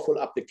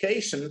powerful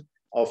application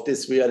of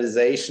this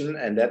realization,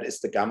 and that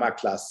is the gamma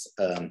class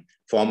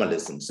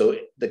formalism. So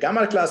the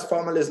gamma class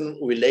formalism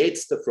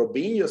relates the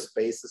Frobenius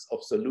spaces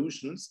of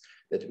solutions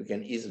that we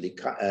can easily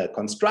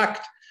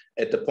construct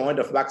at the point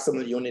of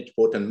maximal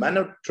unipotent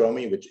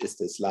monodromy, which is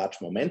this large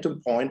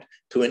momentum point,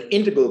 to an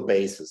integral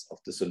basis of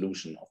the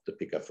solution of the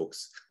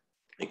Picard-Fuchs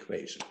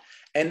equation.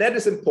 And that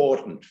is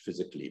important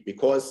physically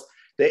because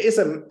there is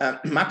a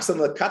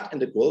maximal cut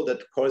integral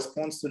that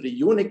corresponds to the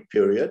unique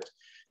period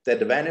that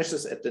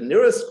vanishes at the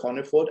nearest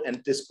conifold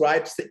and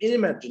describes the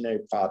imaginary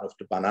part of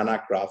the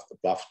banana graph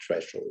above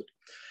threshold.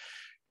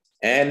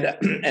 And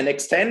an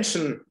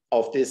extension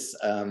of this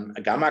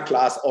gamma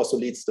class also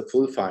leads to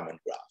full Feynman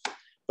graph.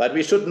 But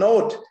we should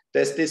note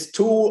there's these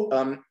two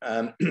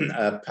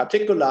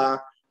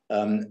particular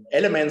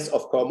elements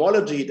of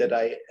cohomology that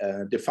I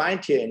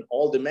defined here in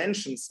all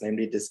dimensions,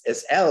 namely this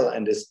SL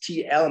and this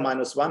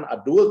TL-1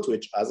 are dual to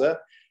each other,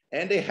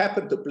 and they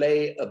happen to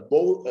play a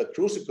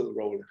crucial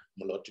role in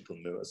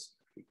homological mirrors.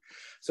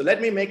 So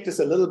let me make this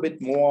a little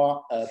bit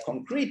more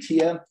concrete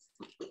here.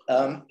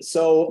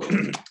 So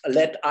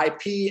let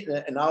IP,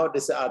 now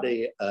these are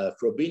the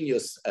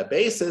Frobenius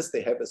bases.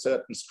 They have a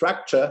certain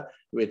structure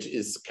which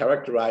is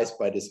characterized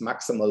by this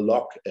maximal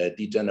log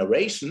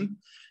degeneration.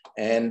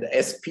 And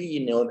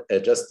SP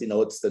just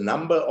denotes the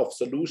number of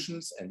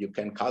solutions, and you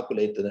can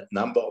calculate the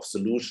number of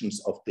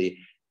solutions of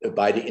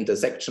by the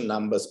intersection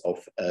numbers of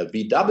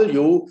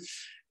VW.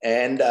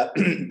 And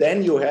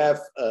then you have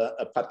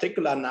a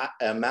particular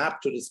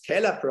map to the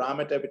scalar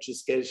parameter, which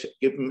is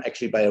given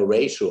actually by a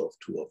ratio of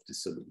 2 of the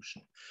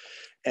solution.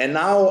 And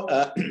now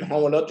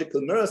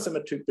homological mirror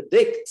symmetry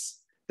predicts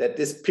that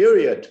this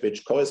period,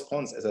 which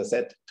corresponds, as I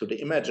said, to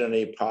the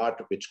imaginary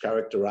part which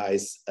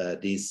characterize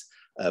these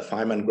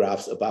Feynman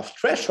graphs above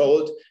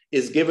threshold,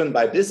 is given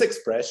by this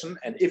expression.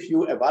 And if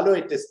you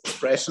evaluate this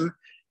expression,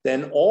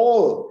 then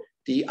all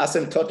the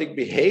asymptotic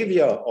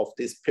behavior of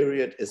this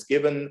period is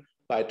given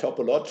by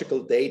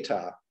topological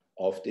data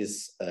of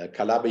this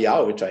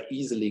Calabi-Yau, which are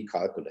easily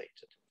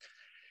calculated.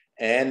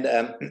 And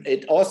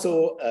it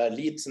also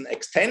leads an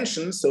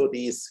extension. So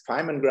this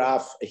Feynman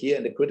graph here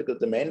in the critical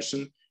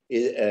dimension,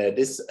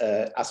 this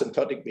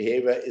asymptotic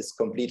behavior is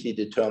completely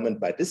determined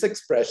by this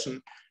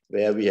expression,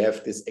 where we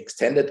have this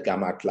extended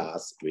gamma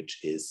class, which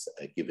is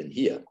given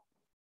here.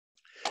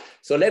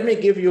 So let me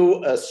give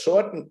you a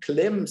shortened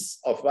glimpse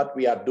of what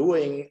we are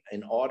doing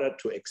in order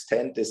to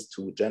extend this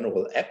to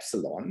general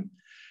epsilon.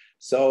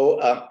 So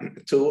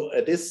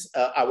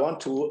I want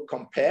to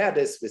compare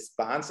this with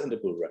Barnes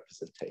integral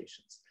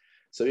representations.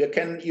 So you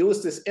can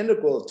use this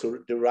integral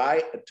to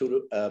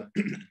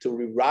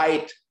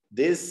rewrite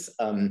this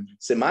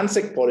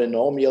semantic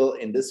polynomial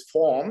in this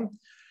form.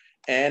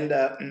 And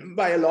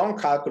by a long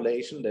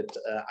calculation that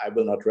I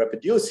will not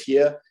reproduce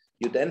here,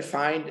 you then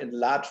find in the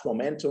large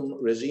momentum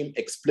regime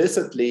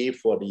explicitly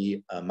for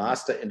the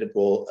master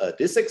integral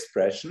this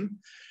expression.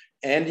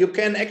 And you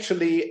can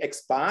actually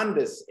expand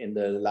this in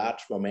the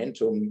large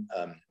momentum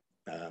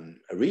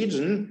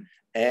region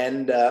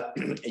And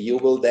you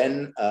will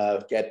then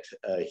get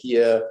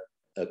here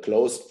a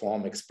closed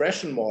form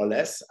expression, more or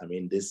less. I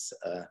mean, this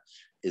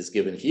is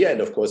given here.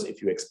 And of course,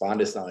 if you expand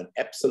this now in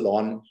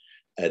epsilon,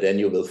 then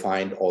you will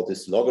find all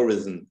this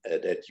logarithm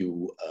that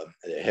you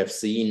have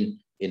seen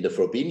in the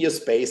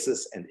Frobenius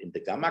spaces and in the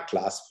gamma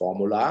class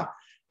formula.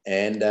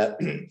 And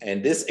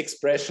this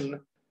expression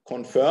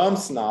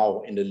confirms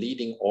now in the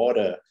leading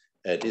order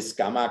this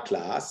gamma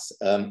class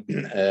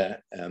that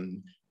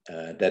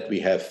we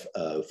have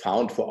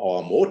found for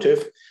our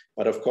motive.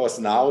 But of course,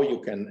 now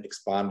you can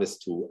expand this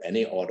to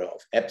any order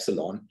of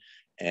epsilon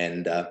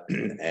and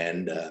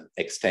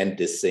extend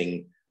this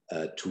thing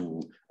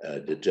to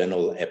the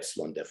general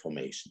epsilon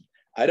deformation.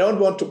 I don't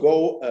want to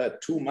go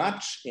too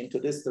much into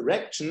this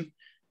direction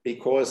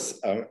because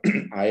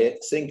I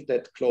think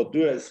that Claude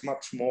Deux is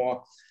much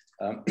more,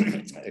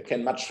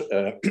 can much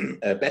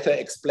better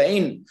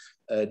explain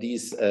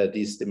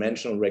these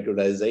dimensional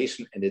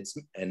regularization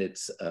and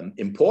its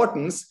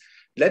importance.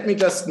 Let me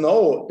just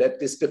know that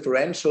these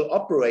differential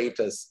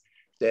operators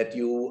that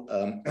you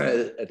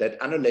that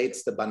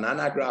annulates the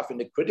banana graph in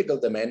the critical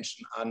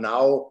dimension are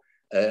now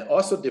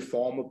also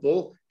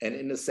deformable, and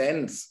in a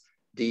sense,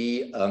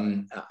 the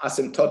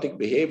asymptotic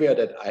behavior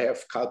that I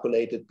have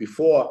calculated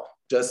before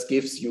just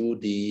gives you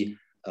the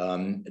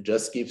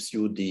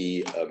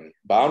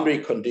boundary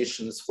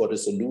conditions for the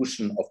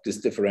solution of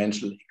these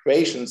differential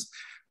equations,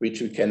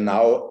 which we can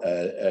now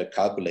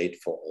calculate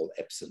for all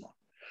epsilon.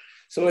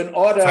 So in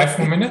order 5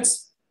 more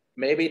minutes,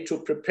 maybe to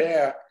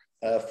prepare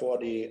for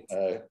the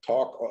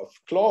talk of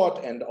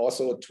Claude, and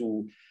also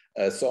to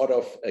sort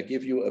of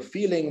give you a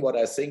feeling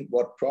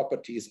what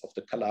properties of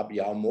the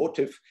Calabi-Yau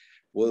motive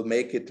will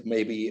make it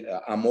maybe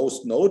are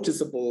most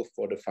noticeable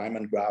for the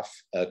Feynman graph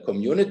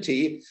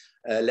community.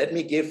 Let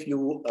me give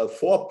you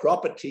 4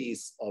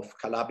 properties of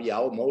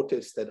Calabi-Yau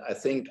motives that I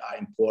think are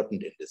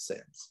important in this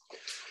sense.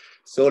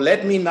 So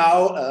let me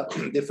now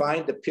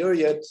define the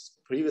period.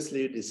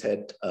 Previously, this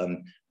had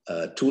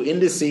 2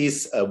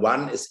 indices.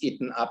 One is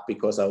eaten up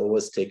because I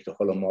always take the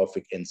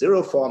holomorphic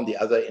N0 form. The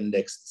other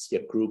index is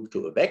here grouped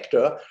to a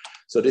vector.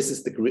 So this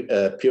is the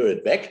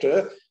period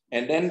vector.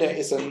 And then there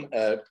is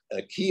a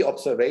key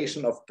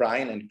observation of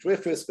Bryan and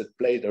Griffiths that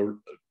played a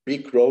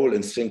big role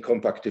in string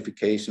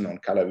compactification on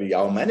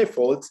Calabi-Yau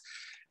manifolds.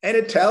 And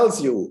it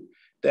tells you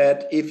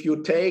that if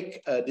you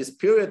take this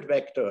period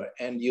vector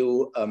and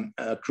you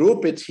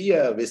group it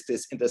here with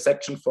this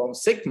intersection form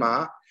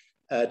sigma,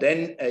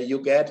 then you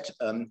get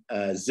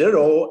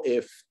 0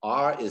 if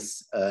R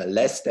is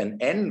less than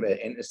n, where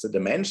n is the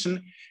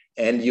dimension.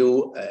 And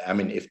you, I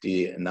mean, if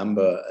the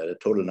number, the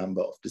total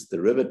number of this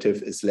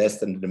derivative is less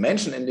than the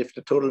dimension, and if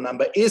the total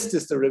number is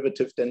this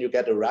derivative, then you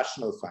get a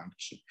rational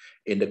function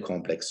in the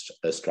complex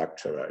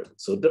structure.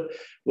 So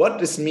what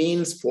this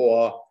means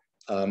for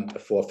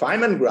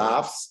Feynman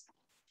graphs,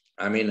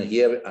 I mean,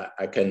 here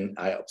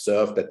I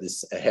observe that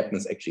this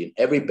happens actually in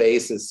every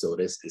basis. So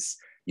this is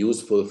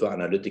useful for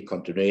analytic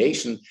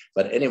continuation.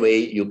 But anyway,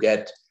 you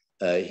get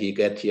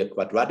here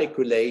quadratic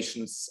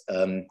relations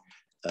from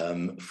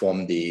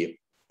the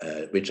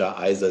which are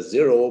either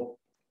 0.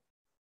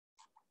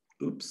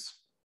 Oops,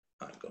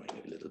 I'm going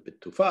a little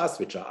bit too fast.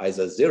 Which are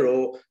either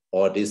 0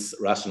 or this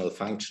rational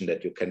function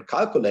that you can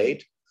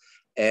calculate.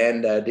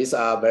 And these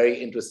are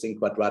very interesting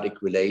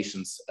quadratic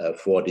relations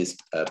for this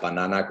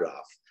banana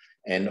graph.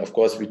 And of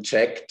course, we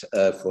checked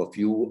for a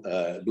few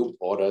loop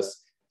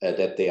orders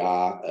that they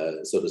are,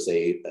 so to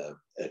say,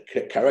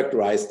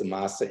 characterize the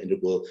master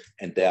integral,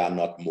 and there are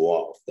not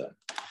more of them.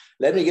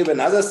 Let me give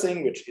another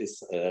thing, which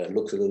is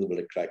looks a little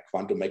bit like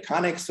quantum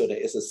mechanics. So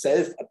there is a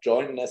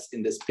self-adjointness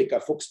in this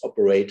Picard-Fuchs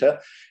operator.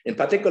 In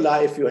particular,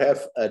 if you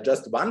have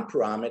just one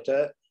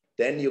parameter,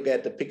 then you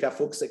get the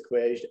Picard-Fuchs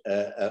equation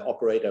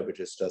operator,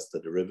 which is just the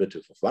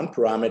derivative of one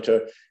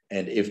parameter.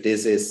 And if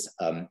this is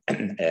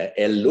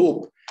L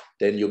loop,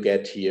 then you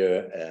get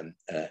here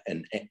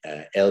an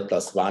L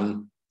plus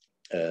 1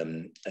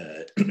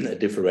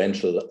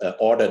 differential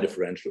order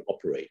differential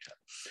operator.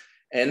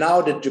 And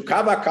now the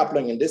Yukawa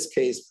coupling in this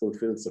case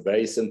fulfills a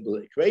very simple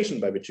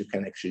equation by which you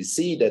can actually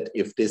see that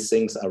if these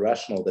things are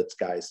rational, that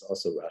Sky is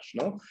also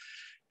rational.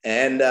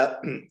 And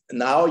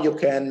now you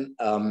can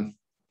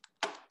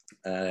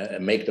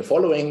make the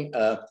following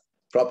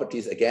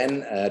properties.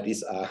 Again,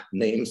 these are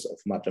names of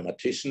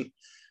mathematicians.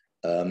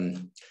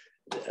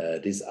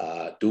 These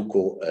are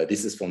Duco.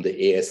 This is from the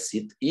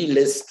ASCE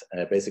list.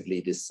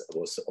 Basically, this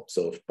was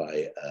observed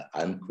by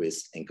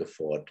Almquist,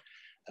 Enkeford,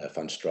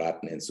 Van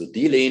Straten, and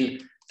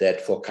Sudilin,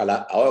 that for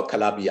our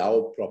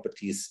Calabi-Yau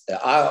properties,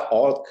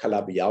 all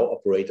Calabi-Yau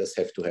operators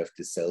have to have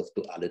this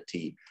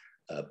self-duality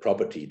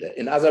property.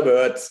 In other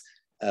words,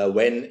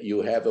 when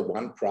you have a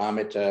one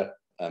parameter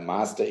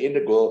master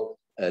integral,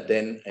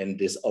 then, and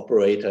this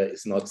operator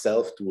is not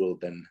self-dual,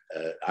 then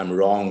I'm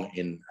wrong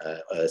in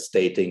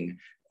stating,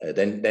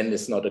 then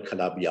it's not a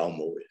Calabi-Yau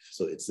motive.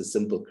 So it's a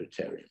simple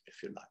criterion,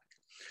 if you like.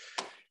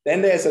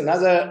 Then there's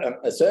another,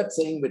 a third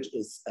thing, which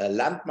is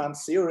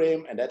Landmann's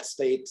theorem, and that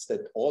states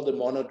that all the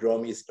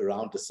monodromies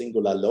around the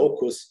singular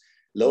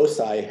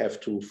loci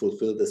have to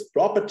fulfill this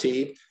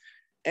property.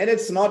 And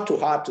it's not too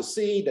hard to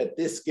see that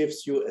this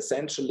gives you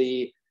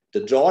essentially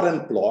the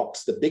Jordan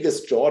blocks, the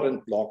biggest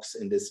Jordan blocks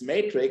in this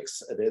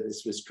matrix that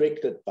is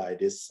restricted by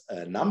this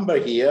number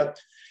here.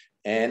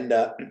 And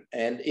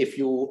if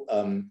you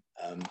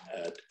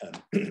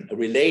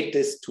relate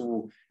this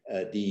to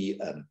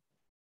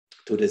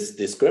this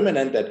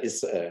discriminant that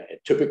is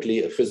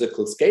typically a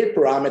physical scale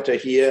parameter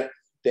here,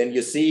 then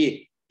you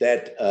see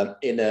that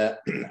in a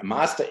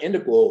master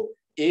integral,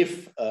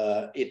 if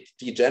it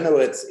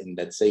degenerates in,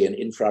 let's say, an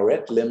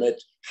infrared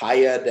limit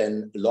higher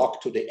than log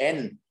to the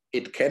n,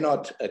 it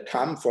cannot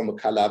come from a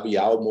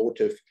Calabi-Yau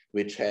motive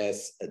which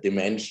has a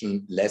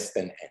dimension less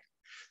than n.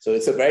 So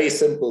it's a very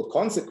simple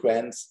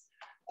consequence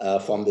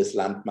from this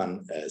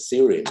Landmann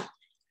theorem.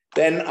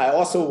 Then I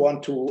also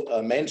want to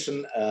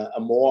mention a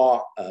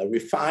more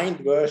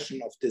refined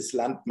version of this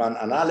Landmann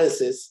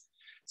analysis.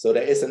 So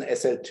there is an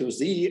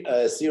SL2Z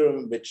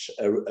theorem which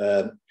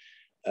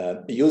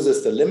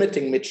uses the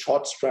limiting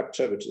mid-short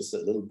structure, which is a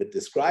little bit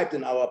described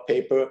in our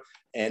paper.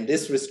 And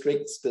this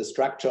restricts the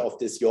structure of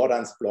this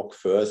Jordan's block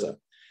further.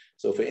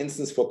 So for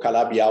instance, for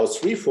Calabi-Yau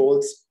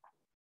threefolds,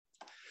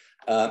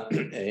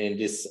 in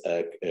this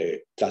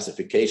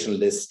classification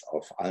list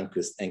of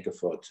Almquist,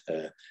 Enkeford,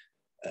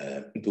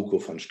 Duco,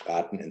 von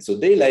Straten, and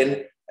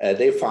Sodelen,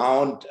 they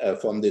found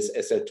from this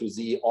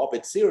SL2Z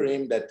orbit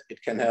theorem that it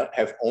can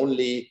have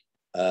only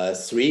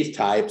 3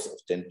 types of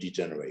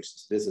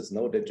degenerations. This is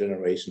no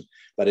degeneration,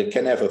 but it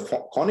can have a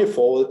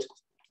conifold.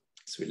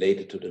 It's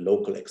related to the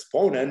local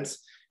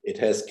exponents. It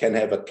can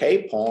have a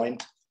K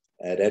point.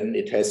 Then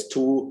it has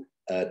 2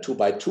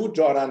 2x2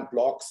 Jordan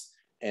blocks.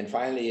 And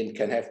finally, it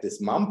can have this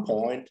mum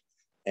point.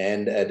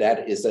 And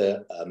that is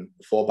a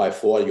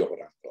 4x4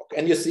 Jordan block.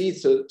 And you see,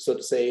 so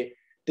to say,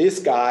 this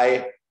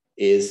guy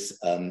is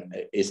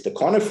the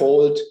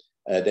conifold.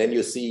 Then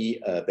you see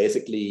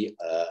basically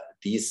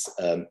these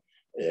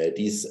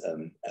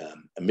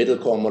middle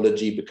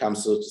cohomology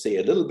becomes, so to say,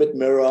 a little bit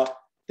mirror.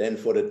 Then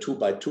for the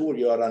 2x2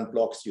 Jordan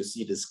blocks, you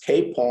see this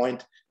K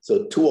point.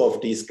 So 2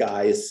 of these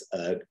guys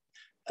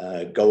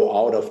go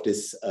out of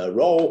this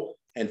row.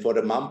 And for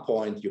the mum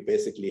point, you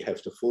basically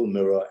have the full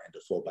mirror and the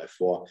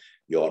 4x4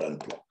 Jordan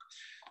block.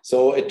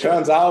 So it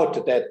turns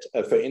out that,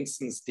 for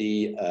instance,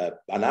 the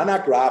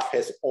banana graph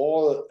has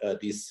all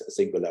these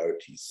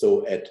singularities.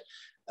 So at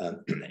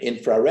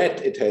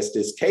infrared, it has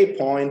this K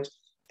point.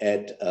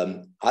 At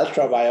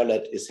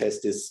ultraviolet, it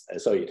has this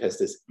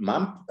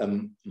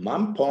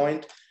mum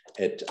point.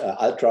 At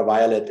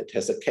ultraviolet, it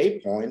has a K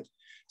point.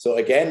 So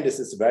again, this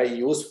is very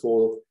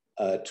useful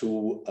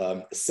to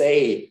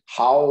say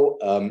how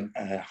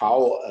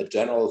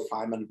general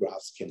Feynman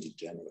graphs can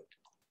degenerate.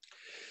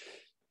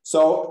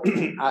 So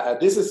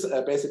this is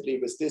basically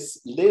with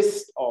this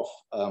list of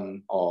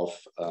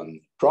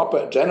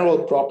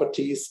general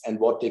properties and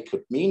what they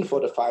could mean for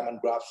the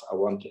Feynman graphs. I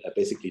want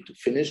basically to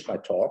finish my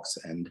talks,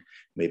 and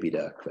maybe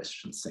there are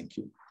questions. Thank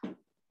you.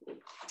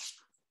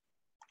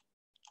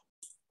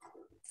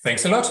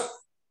 Thanks a lot.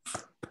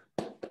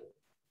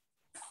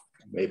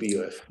 Maybe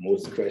you have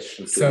most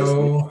questions.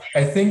 So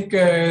I think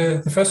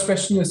the first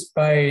question is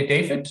by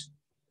David.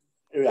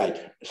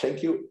 Right.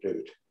 Thank you,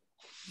 David.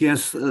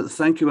 Yes,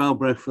 thank you,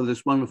 Albrecht, for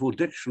this wonderful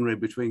dictionary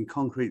between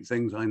concrete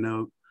things I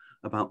know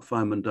about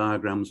Feynman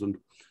diagrams and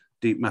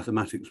deep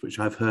mathematics, which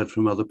I've heard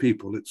from other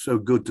people. It's so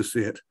good to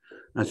see it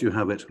as you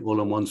have it all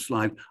on one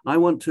slide. I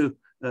want to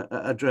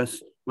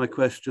address my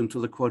question to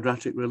the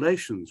quadratic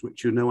relations,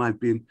 which you know I've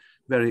been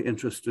very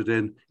interested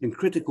in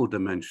critical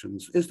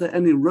dimensions. Is there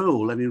any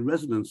role, any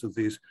resonance of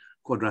these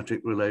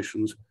quadratic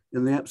relations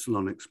in the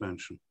epsilon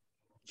expansion?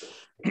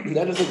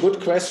 That is a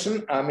good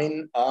question. I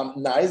mean,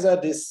 neither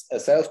this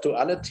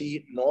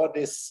self-duality nor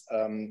this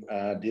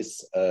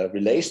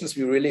relations,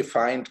 we really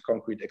find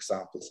concrete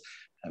examples.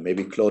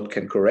 Maybe Claude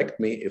can correct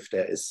me if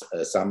there is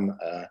some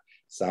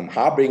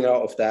harbinger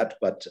of that.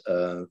 But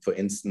for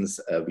instance,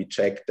 we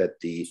checked that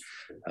the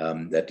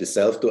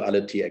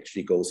self-duality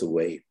actually goes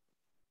away,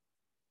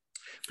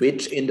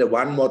 which in the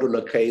one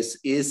modular case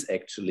is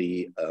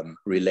actually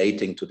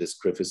relating to this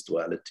Griffiths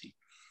duality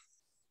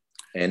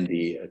and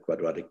the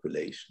quadratic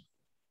relation.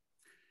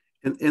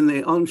 In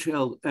the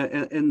on-shell,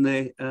 in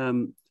the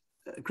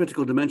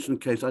critical dimension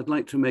case, I'd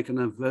like to make an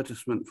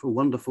advertisement for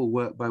wonderful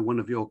work by one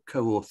of your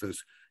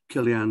co-authors,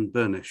 Kilian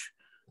Bernish.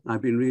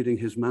 I've been reading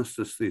his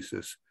master's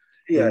thesis,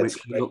 in which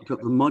he looked at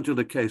the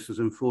modular cases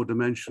in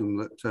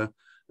 4-dimension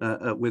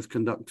that with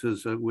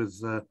conductors at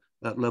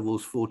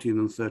levels 14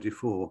 and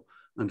 34,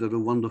 and did a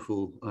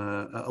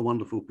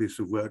wonderful piece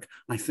of work.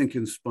 I think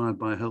inspired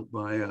by help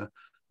by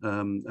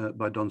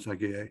Don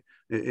Saguier.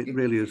 It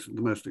really is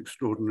the most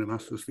extraordinary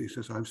master's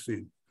thesis I've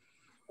seen.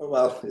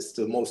 Well, it's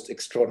the most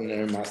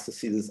extraordinary master's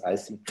thesis I've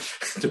seen,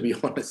 to be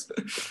honest.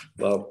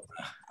 Well,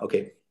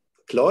 okay.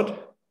 Claude?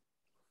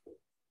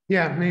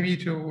 Yeah, maybe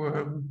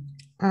to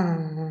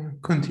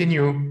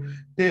continue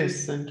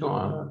this and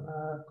to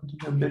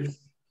continue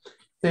this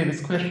David's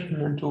question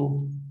and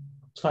to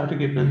try to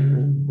give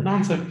an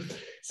answer.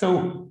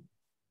 So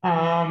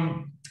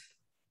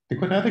the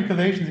quadratic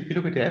relations, if you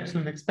look at the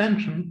epsilon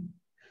expansion,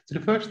 so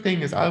the first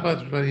thing, as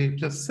Albert already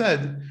just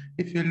said,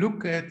 if you look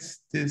at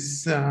this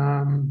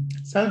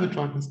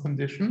self-adjointness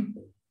condition,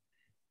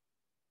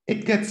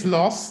 it gets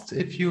lost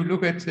if you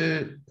look at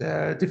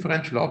the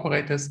differential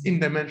operators in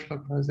dimensional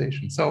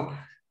regularization. So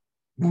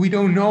we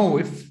don't know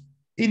if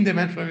in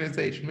dimensional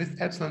regularization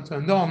with epsilon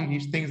turned on,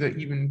 these things are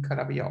even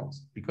Calabi-Yaus,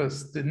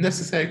 because the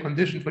necessary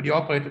condition for the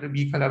operator to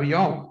be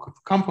Calabi-Yau,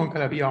 come from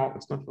Calabi-Yau,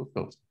 is not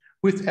fulfilled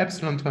with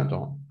epsilon turned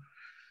on.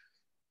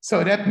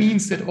 So that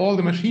means that all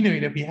the machinery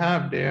that we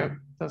have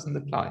there doesn't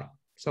apply.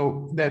 So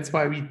that's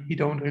why we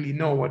don't really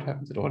know what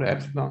happens at order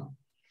epsilon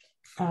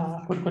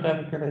for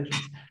quadratic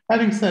relations.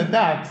 Having said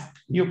that,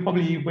 you're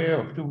probably aware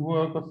of the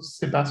work of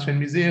Sebastian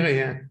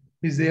Misera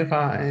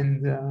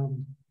and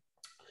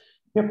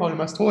Pierpaolo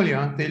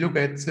Mastrolia. They look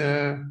at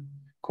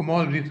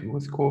cohomologies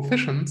with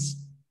coefficients,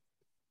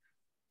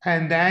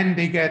 and then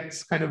they get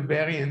kind of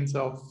variants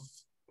of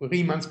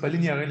Riemann's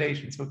bilinear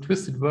relations, so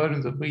twisted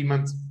versions of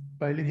Riemann's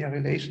bilinear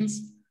relations.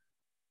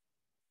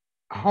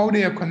 How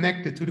they are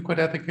connected to the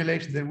quadratic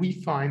relations that we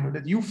find or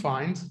that you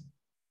find,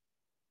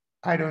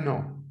 I don't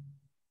know.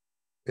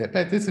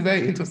 But it's a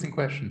very interesting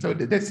question. So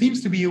there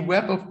seems to be a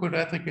web of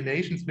quadratic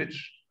relations which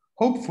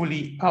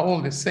hopefully are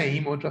all the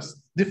same or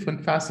just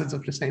different facets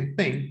of the same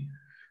thing.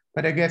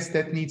 But I guess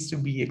that needs to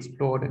be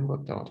explored and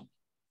worked out.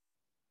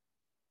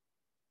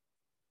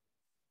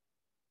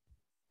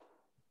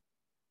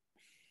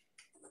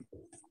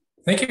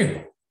 Thank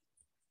you.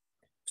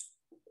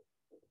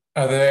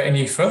 Are there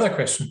any further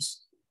questions?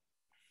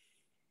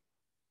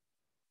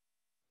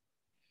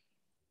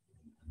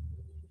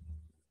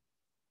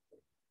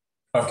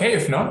 Okay,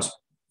 if not,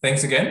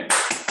 thanks again.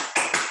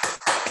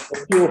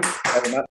 Thank you very much.